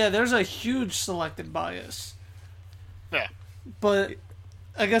 Oh yeah, there's a huge selected bias. Yeah. But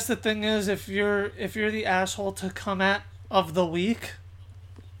I guess the thing is, if you're the asshole to come at of the week,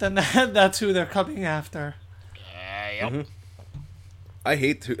 then that's who they're coming after. Yep. Mm-hmm. I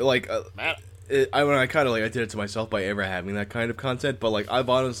hate to, like, Man. I kind of, like, I did it to myself by ever having that kind of content, but, like, I've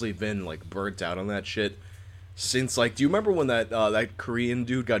honestly been, like, burnt out on that shit since, like, do you remember when that Korean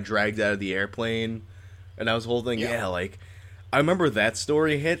dude got dragged out of the airplane, and that was the whole thing? Yeah, like, I remember that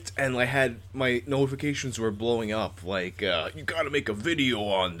story hit, and I had, my notifications were blowing up, like, you gotta make a video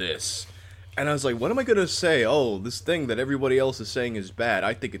on this, and I was like, what am I gonna say? Oh, this thing that everybody else is saying is bad,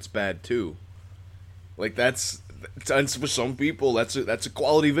 I think it's bad, too. Like, that's for some people, that's a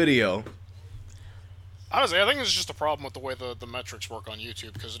quality video. Honestly, I think it's just a problem with the way the metrics work on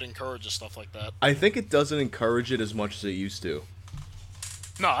YouTube, because it encourages stuff like that. I think it doesn't encourage it as much as it used to.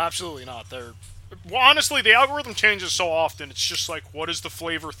 No, absolutely not. Well, honestly, the algorithm changes so often, it's just like, what is the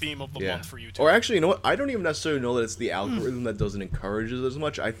flavor theme of the month for YouTube? Or actually, you know what? I don't even necessarily know that it's the algorithm that doesn't encourage it as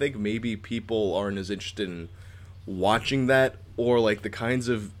much. I think maybe people aren't as interested in watching that, or like the kinds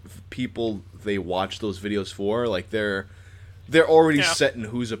of people they watch those videos for, like they're already set in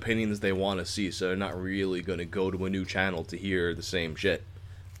whose opinions they want to see, so they're not really going to go to a new channel to hear the same shit.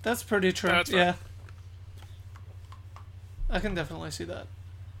 That's pretty true. That's yeah. I can definitely see that.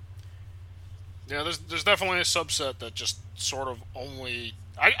 Yeah, there's definitely a subset that just sort of only...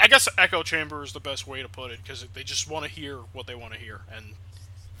 I guess echo chamber is the best way to put it, because they just want to hear what they want to hear, and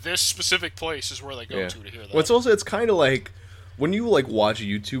this specific place is where they go to hear that. Well, it's kind of like when you like watch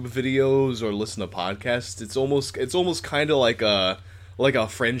YouTube videos or listen to podcasts. It's almost kind of like a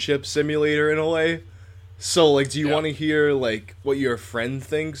friendship simulator in a way. So like, do you want to hear like what your friend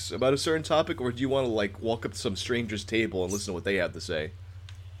thinks about a certain topic, or do you want to like walk up to some stranger's table and listen to what they have to say?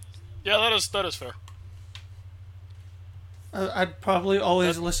 Yeah, that is fair. I'd probably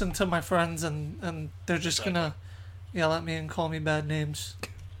always listen to my friends, and they're just gonna yell at me and call me bad names.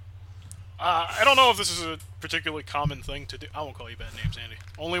 I don't know if this is a particularly common thing to do. I won't call you bad names, Andy.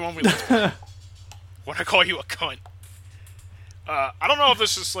 Only when we live. When I call you a cunt. I don't know if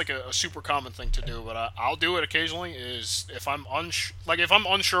this is like a super common thing to do, but I'll do it occasionally. Is if I'm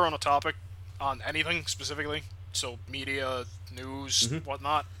unsure on a topic, on anything specifically, so media, news,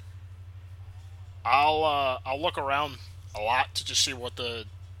 whatnot, I'll look around a lot to just see what are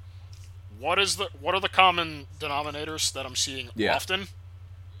the common denominators that I'm seeing often,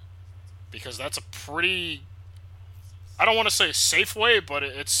 because that's a pretty, I don't want to say a safe way, but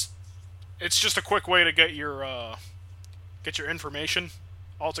it's just a quick way to get your information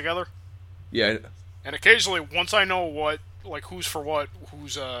all together. Yeah. And occasionally, once I know who's for what,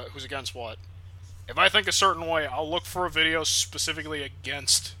 who's against what, if I think a certain way, I'll look for a video specifically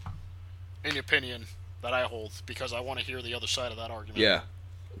against an opinion that I hold, because I want to hear the other side of that argument. Yeah.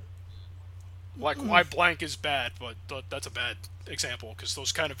 Like why blank is bad, but that's a bad example, because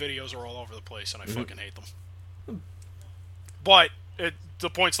those kind of videos are all over the place, and I fucking hate them. But the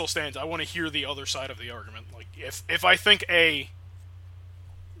point still stands. I want to hear the other side of the argument. Like, if I think A,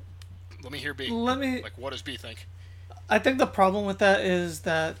 let me hear B. Like, what does B think? I think the problem with that is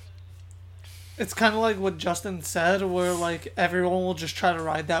that it's kind of like what Justin said, where like everyone will just try to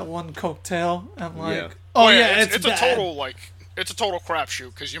ride that one coattail and like, it's a total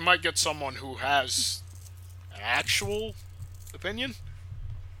crapshoot, because you might get someone who has an actual opinion,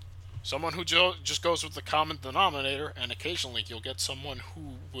 someone who just goes with the common denominator, and occasionally you'll get someone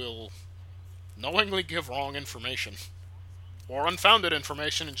who will knowingly give wrong information or unfounded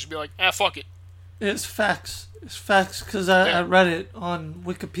information and just be like, fuck it. It's facts. It's facts, because I read it on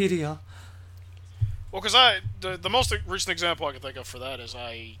Wikipedia. Well, because the most recent example I can think of for that is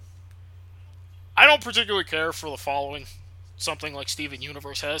I don't particularly care for the following something like Steven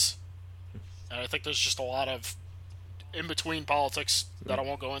Universe has, and I think there's just a lot of in-between politics that I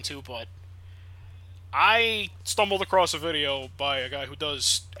won't go into, but I stumbled across a video by a guy who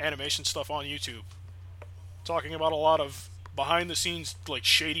does animation stuff on YouTube, talking about a lot of behind-the-scenes, like,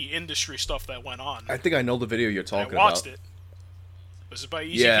 shady industry stuff that went on. I think I know the video you're talking about. I watched it. Was it by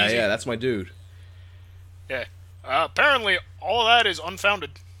Easy Peasy? Yeah, that's my dude. Yeah. Apparently, all of that is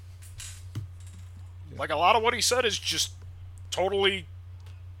unfounded. Like, a lot of what he said is just totally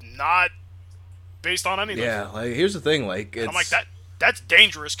not based on anything. Yeah, like, here's the thing, like, it's... I'm like, that's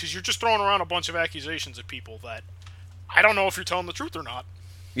dangerous, because you're just throwing around a bunch of accusations at people that I don't know if you're telling the truth or not.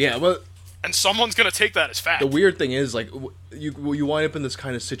 Yeah, but... And someone's going to take that as fact. The weird thing is, like, you wind up in this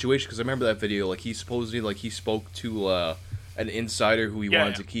kind of situation, because I remember that video, like, he supposedly, like, he spoke to an insider who he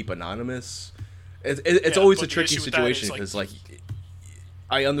wanted to keep anonymous. It's always a tricky situation, because, like,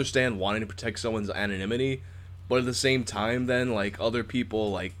 I understand wanting to protect someone's anonymity, but at the same time, then, like, other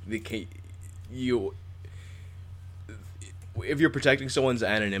people, like, they can't... If you're protecting someone's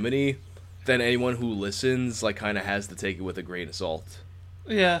anonymity, then anyone who listens, like, kind of has to take it with a grain of salt.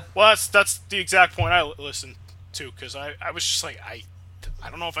 Yeah. Well, that's the exact point I listened to, because I was just like, I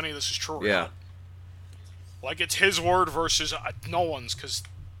don't know if any of this is true or not. Like, it's his word versus no one's, because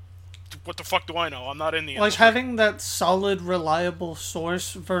what the fuck do I know? I'm not in the industry. Like, having that solid, reliable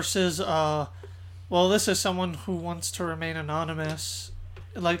source versus, well, this is someone who wants to remain anonymous.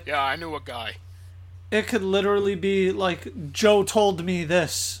 Like, yeah, I knew a guy. It could literally be, like, Joe told me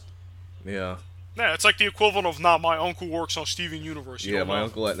this. Yeah. Yeah, it's like the equivalent of, my uncle works on Steven Universe. Yeah, my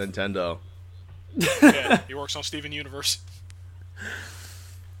uncle at Nintendo. Yeah, he works on Steven Universe.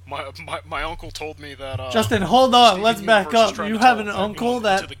 My uncle told me that... Justin, hold on, Steven let's back Universe up. You have an uncle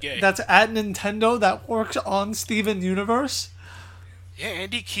that's at Nintendo that works on Steven Universe? Yeah,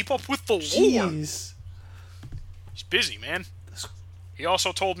 Andy, keep up with the lore. Jeez. He's busy, man. He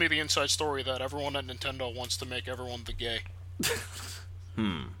also told me the inside story that everyone at Nintendo wants to make everyone the gay.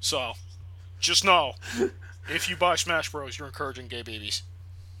 So, just know, if you buy Smash Bros, you're encouraging gay babies.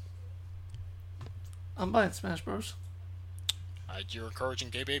 I'm buying Smash Bros. You're encouraging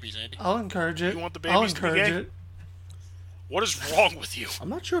gay babies, Andy. I'll encourage it. You want the I'll babies to be encourage gay? it. What is wrong with you? I'm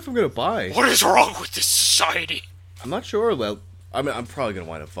not sure if I'm gonna buy. What is wrong with this society? I'm not sure. Well, I mean, I'm probably gonna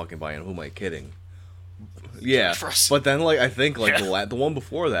wind up fucking buying. Who am I kidding? Yeah, but then like I think like the one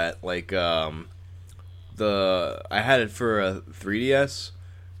before that, like I had it for a 3DS,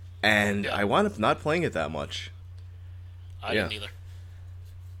 and I wound up not playing it that much. I didn't either.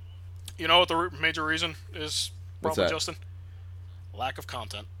 You know what the major reason is? Probably, Justin? Lack of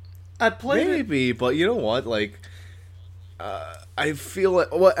content. I played maybe, but you know what? Like, I feel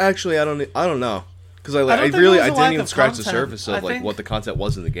like. Well, actually, I don't know, because I didn't even scratch the surface of like what the content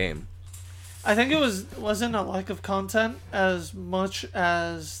was in the game. I think it wasn't a lack of content as much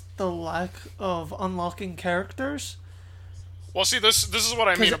as the lack of unlocking characters. Well, see, this is what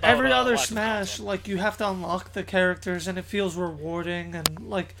I mean about every other Smash, like, you have to unlock the characters, and it feels rewarding, and,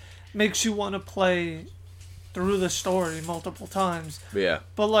 like, makes you want to play through the story multiple times. Yeah.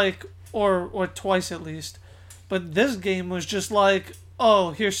 But, like, or twice at least. But this game was just like, oh,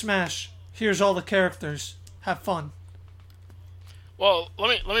 here's Smash. Here's all the characters. Have fun. Well,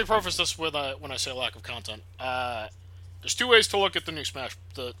 let me preface this with when I say lack of content. There's two ways to look at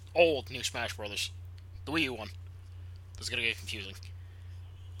the old New Smash Brothers, the Wii U one. It's gonna get confusing.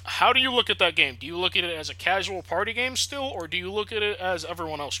 How do you look at that game? Do you look at it as a casual party game still, or do you look at it as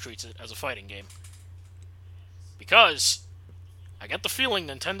everyone else treats it, as a fighting game? Because I get the feeling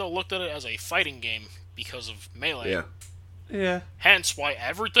Nintendo looked at it as a fighting game because of Melee. Yeah. Yeah. Hence why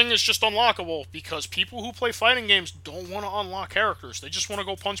everything is just unlockable, because people who play fighting games don't want to unlock characters. They just want to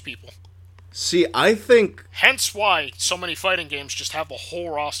go punch people. See, I think... Hence why so many fighting games just have the whole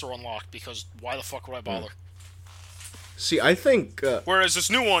roster unlocked, because why the fuck would I bother? See, I think... Whereas this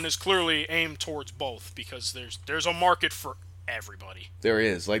new one is clearly aimed towards both, because there's a market for everybody. There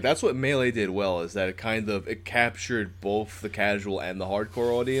is. Like, that's what Melee did well, is that it captured both the casual and the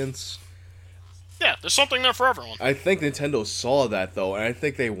hardcore audience. Yeah, there's something there for everyone. I think Nintendo saw that, though, and I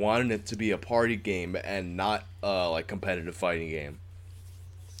think they wanted it to be a party game and not, like, competitive fighting game.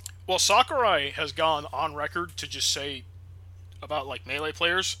 Well, Sakurai has gone on record to just say about, like, Melee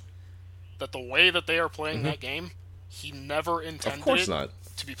players that the way that they are playing that game, he never intended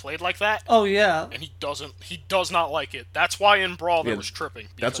to be played like that. Oh, yeah. And he does not like it. That's why in Brawl there was tripping.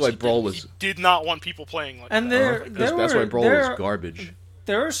 That's why Brawl was... He did not want people playing like and that. That's why Brawl was garbage.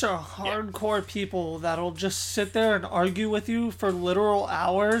 There are some hardcore people that'll just sit there and argue with you for literal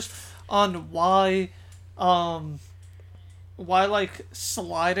hours on why like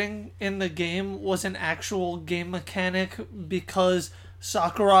sliding in the game was an actual game mechanic because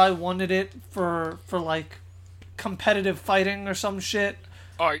Sakurai wanted it for like competitive fighting or some shit.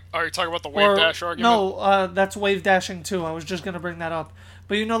 Are you talking about the wave dash argument? No, that's wave dashing too. I was just gonna bring that up.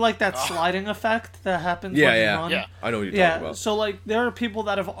 But you know, like that sliding effect that happens when you run? Yeah, I know what you're talking about. So, like, there are people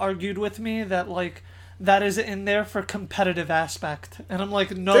that have argued with me that, like, that is in there for competitive aspect. And I'm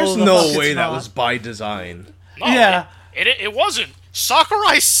like, no, there's no way that was by design. No, yeah. It wasn't.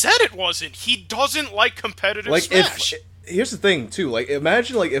 Sakurai said it wasn't. He doesn't like competitive Smash. Here's the thing, too. Like,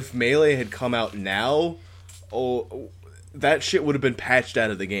 imagine, like, if Melee had come out now, that shit would have been patched out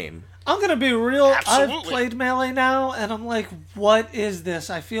of the game. I'm gonna be real. Absolutely. I've played Melee now, and I'm like, what is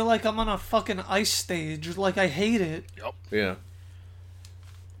this? I feel like I'm on a fucking ice stage. Like, I hate it. Yep. Yeah.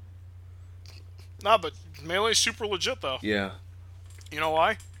 Nah, but Melee's super legit, though. Yeah. You know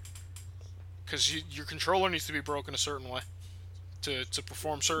why? Because your controller needs to be broken a certain way to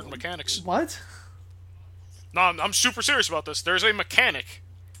perform certain mechanics. What? No, I'm super serious about this. There's a mechanic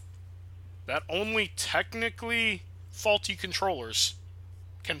that only technically faulty controllers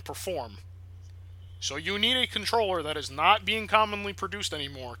can perform. So you need a controller that is not being commonly produced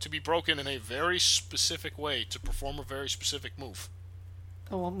anymore to be broken in a very specific way to perform a very specific move.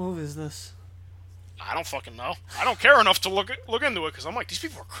 Oh, what move is this? I don't fucking know. I don't care enough to look into it because I'm like, these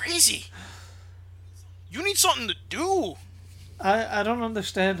people are crazy. You need something to do. I don't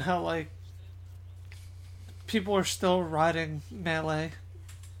understand how, like, people are still riding Melee.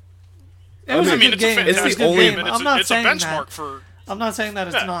 It was a good game. It's the only game. I'm not saying a benchmark that. for... I'm not saying that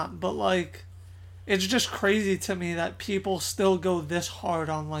it's not, but, like, it's just crazy to me that people still go this hard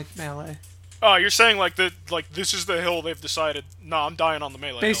on, like, Melee. Oh, you're saying, like, this is the hill they've decided, nah, I'm dying on the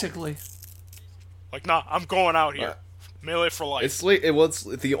Melee Basically. hill. Like, nah, I'm going out here. Melee for life. It's like, it's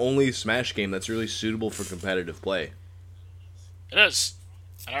the only Smash game that's really suitable for competitive play. It is.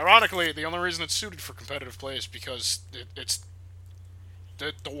 And ironically, the only reason it's suited for competitive play is because it's...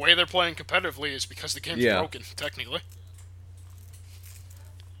 The way they're playing competitively is because the game's broken, technically.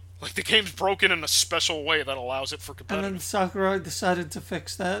 Like, the game's broken in a special way that allows it for And competitive. then Sakurai decided to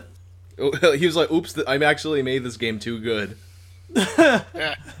fix that. He was like, "Oops, I actually made this game too good."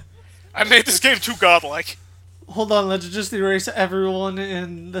 Yeah. I made this game too godlike. Hold on, let's just erase everyone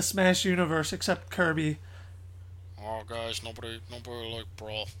in the Smash universe except Kirby. Oh, guys, nobody liked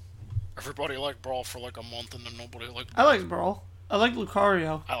Brawl. Everybody liked Brawl for like a month, and then nobody liked I like Brawl. I like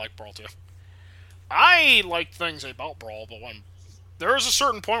Lucario. I like Brawl, too. I like things about Brawl, but when there is a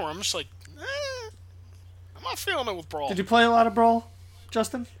certain point where I'm just like, I'm not feeling it with Brawl. Did you play a lot of Brawl,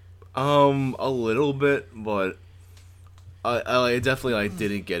 Justin? A little bit, but I definitely like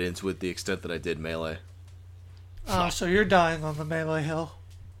didn't get into it the extent that I did Melee. Oh, so you're dying on the Melee Hill.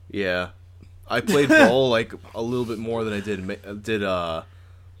 Yeah, I played Brawl like a little bit more than I did.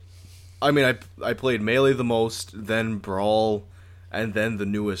 I mean, I played Melee the most, then Brawl, and then the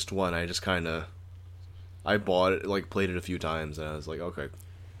newest one. I just kind of bought it, like played it a few times, and I was like, okay,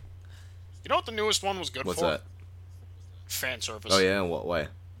 You know what the newest one was good what's for? that? Fan service. Oh yeah, in what way?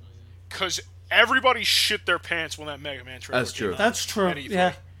 Because everybody shit their pants when that Mega Man trailer That's came true. out. That's true. At E3.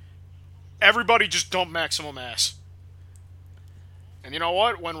 Yeah. Everybody just dumped maximum ass. And you know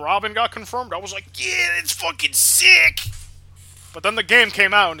what? When Robin got confirmed, I was like, yeah, it's fucking sick! But then the game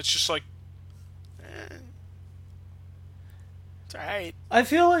came out, and it's just like, it's alright. I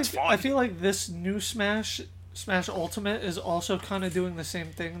feel fun. like this new Smash Ultimate is also kind of doing the same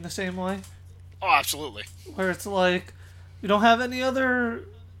thing in the same way, Oh, absolutely. where it's like we don't have any other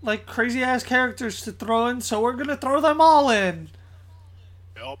like crazy ass characters to throw in, so we're gonna throw them all in.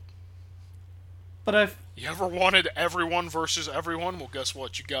 Yup. But You ever wanted everyone versus everyone? Well, guess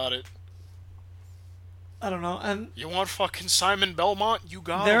what? You got it. I don't know, and You want fucking Simon Belmont? You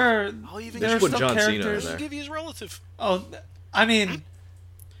got there him. I'll even there are put some John Cena in characters. there. give you his relative. Oh, I mean,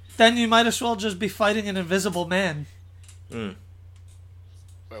 then you might as well just be fighting an invisible man, Wait,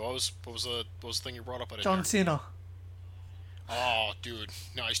 what was the thing you brought up? John Cena. Oh, dude,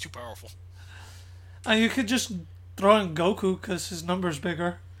 no, he's too powerful. And you could just throw in Goku because his number's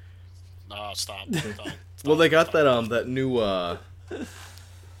bigger. No, stop. Well, they got that new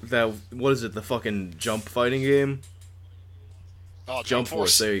that what is it? The fucking jump fighting game. Oh, Jump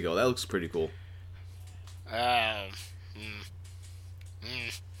Force. There you go. That looks pretty cool.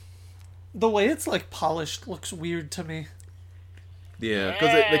 The way it's like polished looks weird to me. Yeah,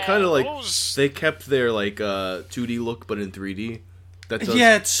 because they kind of like those- they kept their like 2D look, but in 3D. That does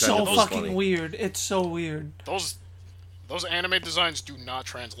Yeah, it's kind so of look fucking funny. weird. It's so weird. Those anime designs do not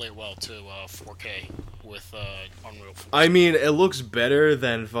translate well to 4K with Unreal 4. I mean, it looks better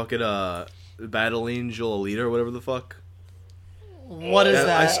than fucking Battle Angel Elite or whatever the fuck. What is And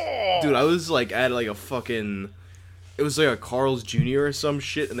that? dude, I was like at like a fucking. It was like a Carl's Jr. or some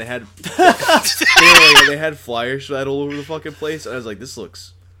shit, and they had they had flyers for that all over the fucking place. And I was like, this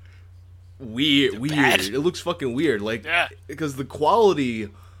looks weird. bad. It looks fucking weird. Like, Yeah. because the quality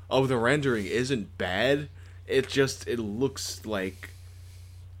of the rendering isn't bad. It looks like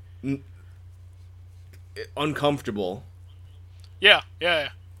uncomfortable. Yeah.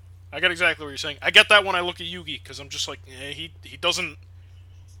 I get exactly what you're saying. I get that when I look at Yugi, because I'm just like, he doesn't...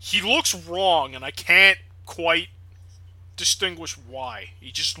 He looks wrong, and I can't quite distinguish why.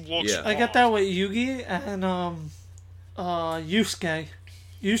 He just looks Yeah. wrong. I get that with Yugi and Yusuke.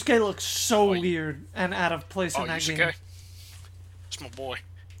 Yusuke looks so weird and out of place in that Yusuke? game. It's my boy.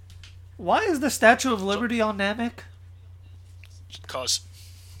 Why is the Statue of Liberty on Namek? Cause.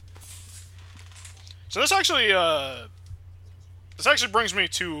 So this actually brings me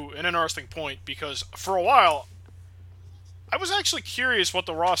to an interesting point, because for a while I was actually curious what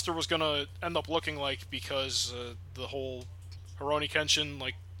the roster was gonna end up looking like, because the whole Rurouni Kenshin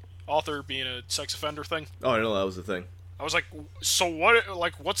like author being a sex offender thing. Oh, I know that was the thing. I was like, so what?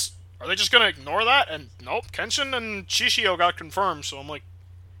 Like, what's? Are they just gonna ignore that? And nope, Kenshin and Shishio got confirmed. So I'm like,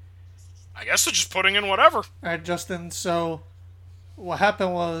 I guess they're just putting in whatever. Alright, Justin, so what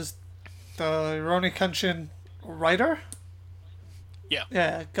happened was the Rurouni Kenshin writer? Yeah.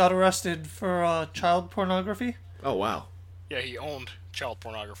 Yeah, got arrested for child pornography. Oh wow. Yeah, he owned child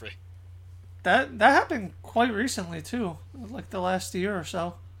pornography. That happened quite recently too, like the last year or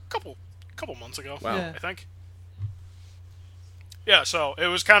so. Couple months ago. Wow. Yeah. I think. Yeah, so it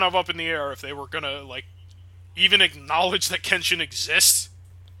was kind of up in the air if they were gonna like even acknowledge that Kenshin exists,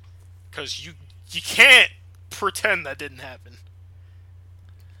 because you can't pretend that didn't happen.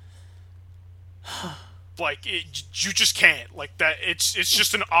 Like you just can't. Like that. It's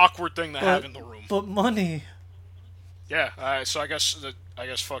just an awkward thing to have in the room. But money. Yeah. So I guess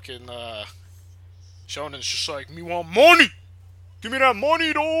fucking Shonen's just like, me want money. Give me that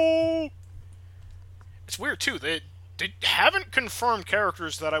money, though. It's weird too. They haven't confirmed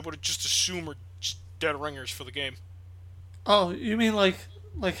characters that I would just assume are just dead ringers for the game. Oh, you mean like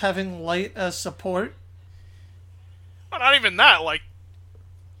having Light as support? Well, not even that. Like,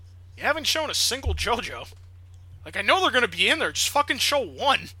 you haven't shown a single JoJo. Like, I know they're gonna be in there. Just fucking show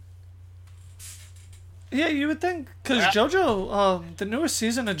one. Yeah, you would think, because Yeah. JoJo, the newest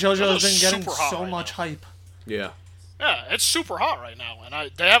season of JoJo has been JoJo's getting super hot so right much now. hype. Yeah. Yeah, it's super hot right now,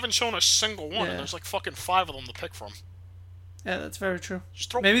 and they haven't shown a single one, Yeah. and there's like fucking 5 of them to pick from. Yeah, that's very true.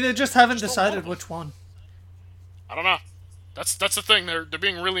 Just throw, Maybe they just haven't just throw one decided of them. which one. I don't know. That's the thing. They're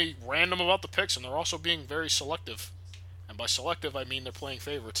being really random about the picks, and they're also being very selective. And by selective, I mean they're playing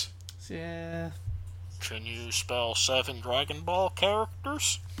favorites. Yeah. Can you spell 7 Dragon Ball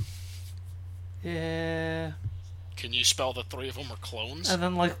characters? Yeah. Can you spell that 3 of them are clones? And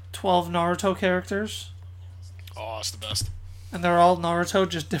then like 12 Naruto characters. Oh, that's the best. And they're all Naruto,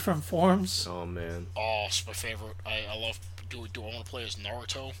 just different forms. Oh man. Oh, it's my favorite. I love. Do I want to play as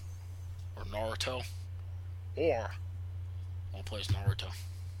Naruto? Or Naruto? Or I want to play as Naruto.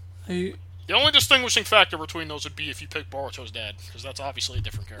 You, The only distinguishing factor between those would be if you pick Boruto's dad, because that's obviously a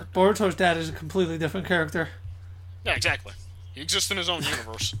different character. Boruto's dad is a completely different character. Yeah, exactly. He exists in his own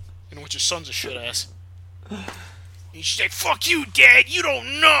universe, in which his son's a shit ass. And she's like, "Fuck you, Dad. You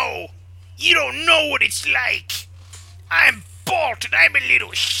don't know. You don't know what it's like. I'm Bolt, and I'm a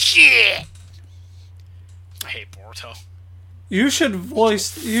little shit." I hate Boruto. You should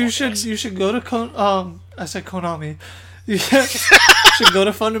voice. You should go to I said Konami. You should go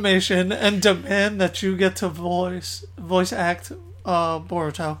to Funimation and demand that you get to voice act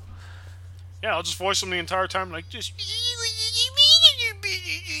Boruto. Yeah, I'll just voice him the entire time, like just.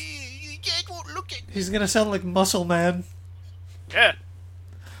 Dad won't look at. He's gonna sound like Muscle Man. Yeah.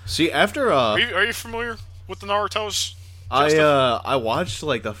 See, after Are you familiar with the Naruto's? I watched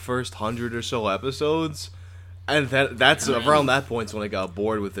like the first 100 or so episodes, and that's around that point when I got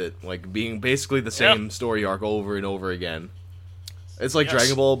bored with it, like being basically the same story arc over and over again. It's like Yes.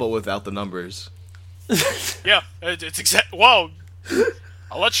 Dragon Ball, but without the numbers. Yeah, it's exact. Wow.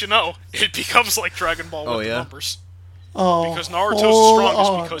 I'll let you know. It becomes like Dragon Ball with Oh, the yeah? numbers. Oh, Because Naruto's hold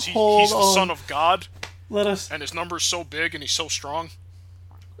strongest on, because hold he's the on. son of God, Let us. and his number's so big and he's so strong.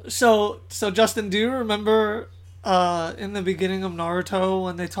 So Justin, do you remember in the beginning of Naruto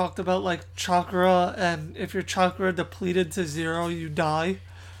when they talked about like chakra, and if your chakra depleted to 0, you die?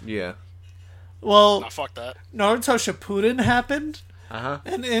 Yeah. Well, Nah, fuck that. Naruto Shippuden happened, Uh-huh.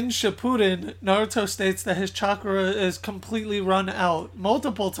 and in Shippuden, Naruto states that his chakra is completely run out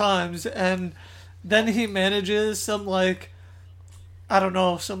multiple times, and then he manages some like, I don't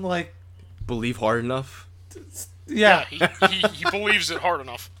know, some like, Believe hard enough. yeah. He believes it hard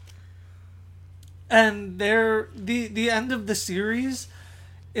enough. And the end of the series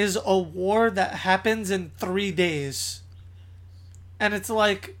is a war that happens in 3 days. And it's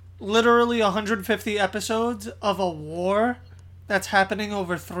like literally 150 episodes of a war that's happening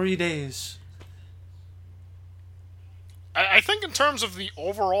over 3 days. I think in terms of the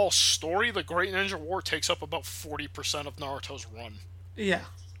overall story, the Great Ninja War takes up about 40% of Naruto's run. Yeah.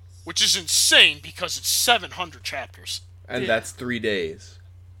 Which is insane because it's 700 chapters. And Yeah. that's 3 days.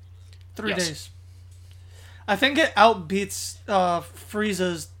 3 Yes. days. I think it outbeats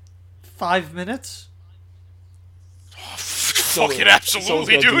Frieza's 5 minutes. Fucking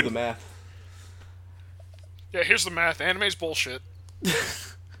absolutely, Do dude. the math. Yeah, here's the math. Anime's bullshit.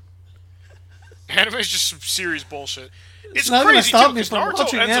 Anime's just some serious bullshit. It's Not gonna crazy stop too, me 'cause from Naruto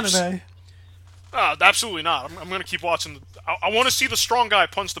watching ends up. anime. Absolutely not. I'm gonna keep watching. I want to see the strong guy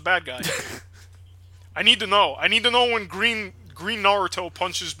punch the bad guy. I need to know. I need to know when Green Naruto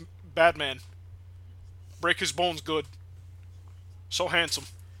punches Badman. Break his bones good. So handsome.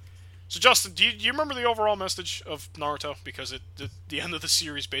 So Justin, do you remember the overall message of Naruto? Because the end of the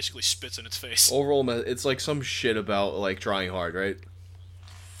series basically spits in its face. Overall, it's like some shit about like trying hard, right?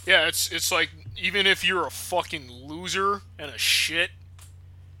 Yeah, it's like, even if you're a fucking loser and a shit,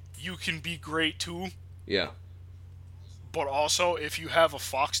 you can be great too. Yeah. But also, if you have a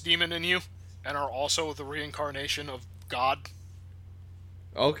fox demon in you, and are also the reincarnation of God,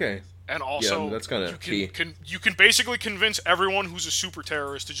 Okay. and also Yeah, that's kinda you key. you can basically convince everyone who's a super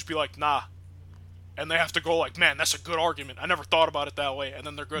terrorist to just be like, nah. And they have to go like, man, that's a good argument. I never thought about it that way. And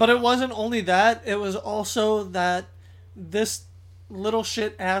then they're good. But now. it wasn't only that, it was also that this little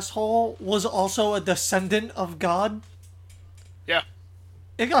shit asshole was also a descendant of God. Yeah.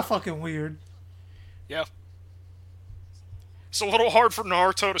 It got fucking weird. Yeah. It's a little hard for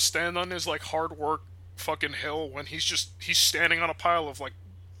Naruto to stand on his, like, hard work fucking hill when he's standing on a pile of, like,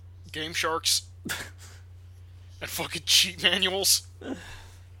 Game Sharks and fucking cheat manuals.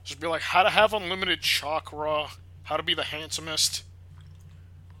 Just be like, how to have unlimited chakra, how to be the handsomest,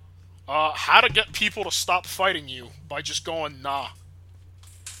 how to get people to stop fighting you by just going nah.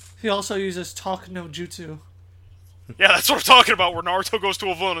 He also uses talk no jutsu. Yeah, that's what I'm talking about, where Naruto goes to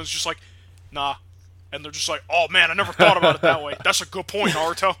a villain and is just like, nah. And they're just like, oh man, I never thought about it that way. That's a good point,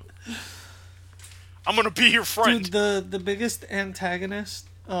 Naruto. I'm gonna be your friend. Dude, the biggest antagonist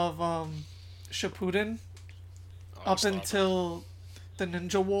of Shippuden up until the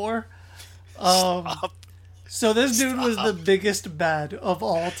Ninja War. So this dude was the biggest bad of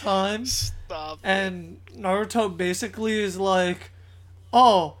all time. Stop. And Naruto basically is like,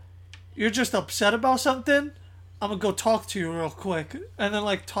 oh, you're just upset about something? I'm gonna go talk to you real quick. And then,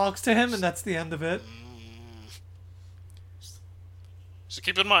 like, talks to him, and that's the end of it. So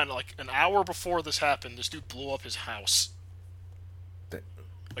keep in mind, like, an hour before this happened, this dude blew up his house.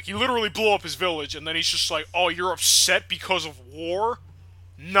 Like, he literally blew up his village, and then he's just like, oh, you're upset because of war?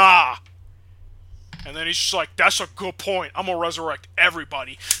 Nah. And then he's just like, that's a good point. I'm gonna resurrect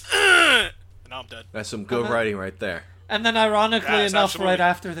everybody. And now I'm dead. That's some good writing right there. And then, ironically Yes, enough, absolutely. right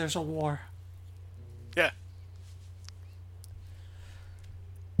after, there's a war. Yeah.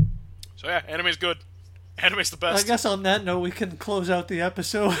 So yeah, anime's good. Anime's the I best. guess on that note, we can close out the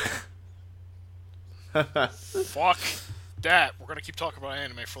episode. Fuck that. We're gonna keep talking about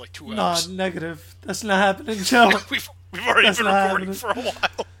anime for like 2 Nah, hours. negative. That's not happening, Joe. We've already That's been not recording happening. for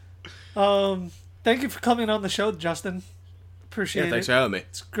a while. Thank you for coming on the show, Justin. Appreciate Yeah, thanks it. for having me.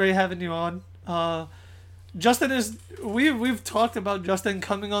 It's great having you on. Justin is we've talked about Justin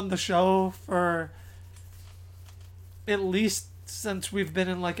coming on the show for at least since we've been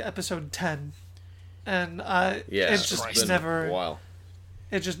in like episode 10, and Yeah, it's just Christ. been never a while.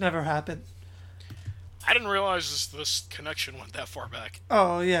 it just never happened. I didn't realize this connection went that far back.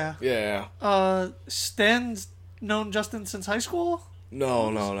 Oh yeah. Yeah. Stan's known Justin since high school.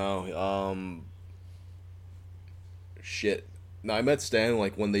 No. Shit. No, I met Stan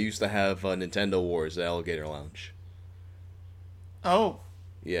like when they used to have Nintendo Wars at Alligator Lounge. Oh.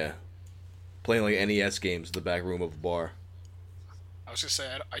 Yeah. Playing like NES games in the back room of a bar. I was gonna say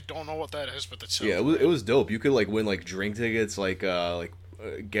I don't know what that is, but that sounds. Yeah, it was dope. You could like win like drink tickets,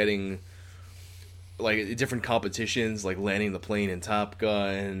 getting like different competitions, like landing the plane in Top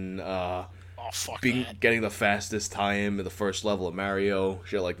Gun, Oh fuck that. getting the fastest time in the first level of Mario,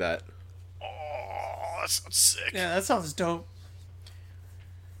 shit like that. Oh, that sounds sick. Yeah, that sounds dope.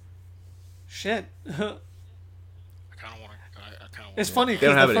 Shit. I kind of want to. It's funny They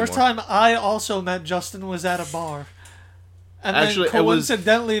don't because have the it first anymore. time I also met Justin was at a bar. And Actually, then it was-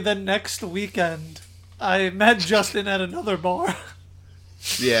 coincidentally the next weekend I met Justin at another bar.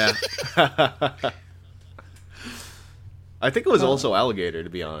 Yeah. I think it was also Alligator, to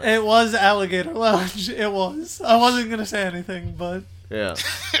be honest. It was Alligator Lounge. It was. I wasn't going to say anything, but Yeah.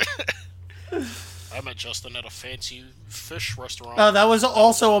 I met Justin at a fancy fish restaurant. that was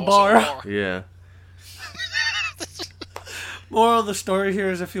also a bar. Yeah. Moral of the story here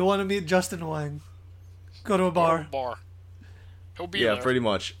is if you want to meet Justin Wang, go to a bar. He'll be Yeah, there. pretty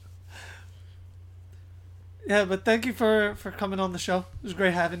much. Yeah, but thank you for coming on the show. It was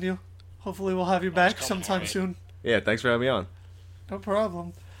great having you. Hopefully we'll have you back coming, sometime alright. soon. Yeah, thanks for having me on. No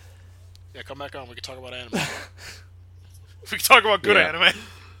problem. Yeah, come back on. We can talk about anime. We can talk about good Yeah. anime.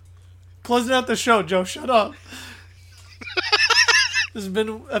 Closing out the show, Joe. Shut up. This has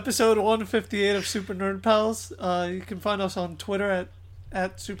been episode 158 of Super Nerd Pals. You can find us on Twitter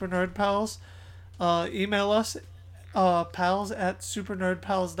at Super Nerd Pals. Email us,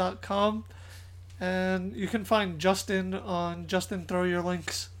 pals@supernerdpals.com. And you can find Justin on Justin Throw Your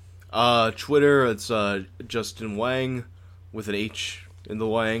Links. Twitter, it's Justin Wang with an H in the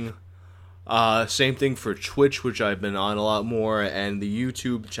Wang. Same thing for Twitch, which I've been on a lot more, and the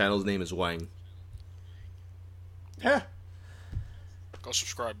YouTube channel's name is Wang. Yeah. Go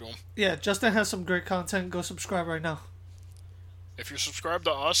subscribe to him. Yeah, Justin has some great content. Go subscribe right now. If you're subscribed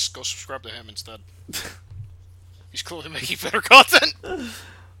to us, go subscribe to him instead. He's clearly making better content.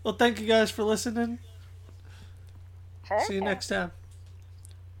 Well, thank you guys for listening. See you next time.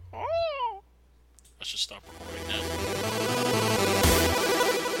 Let's just stop recording now.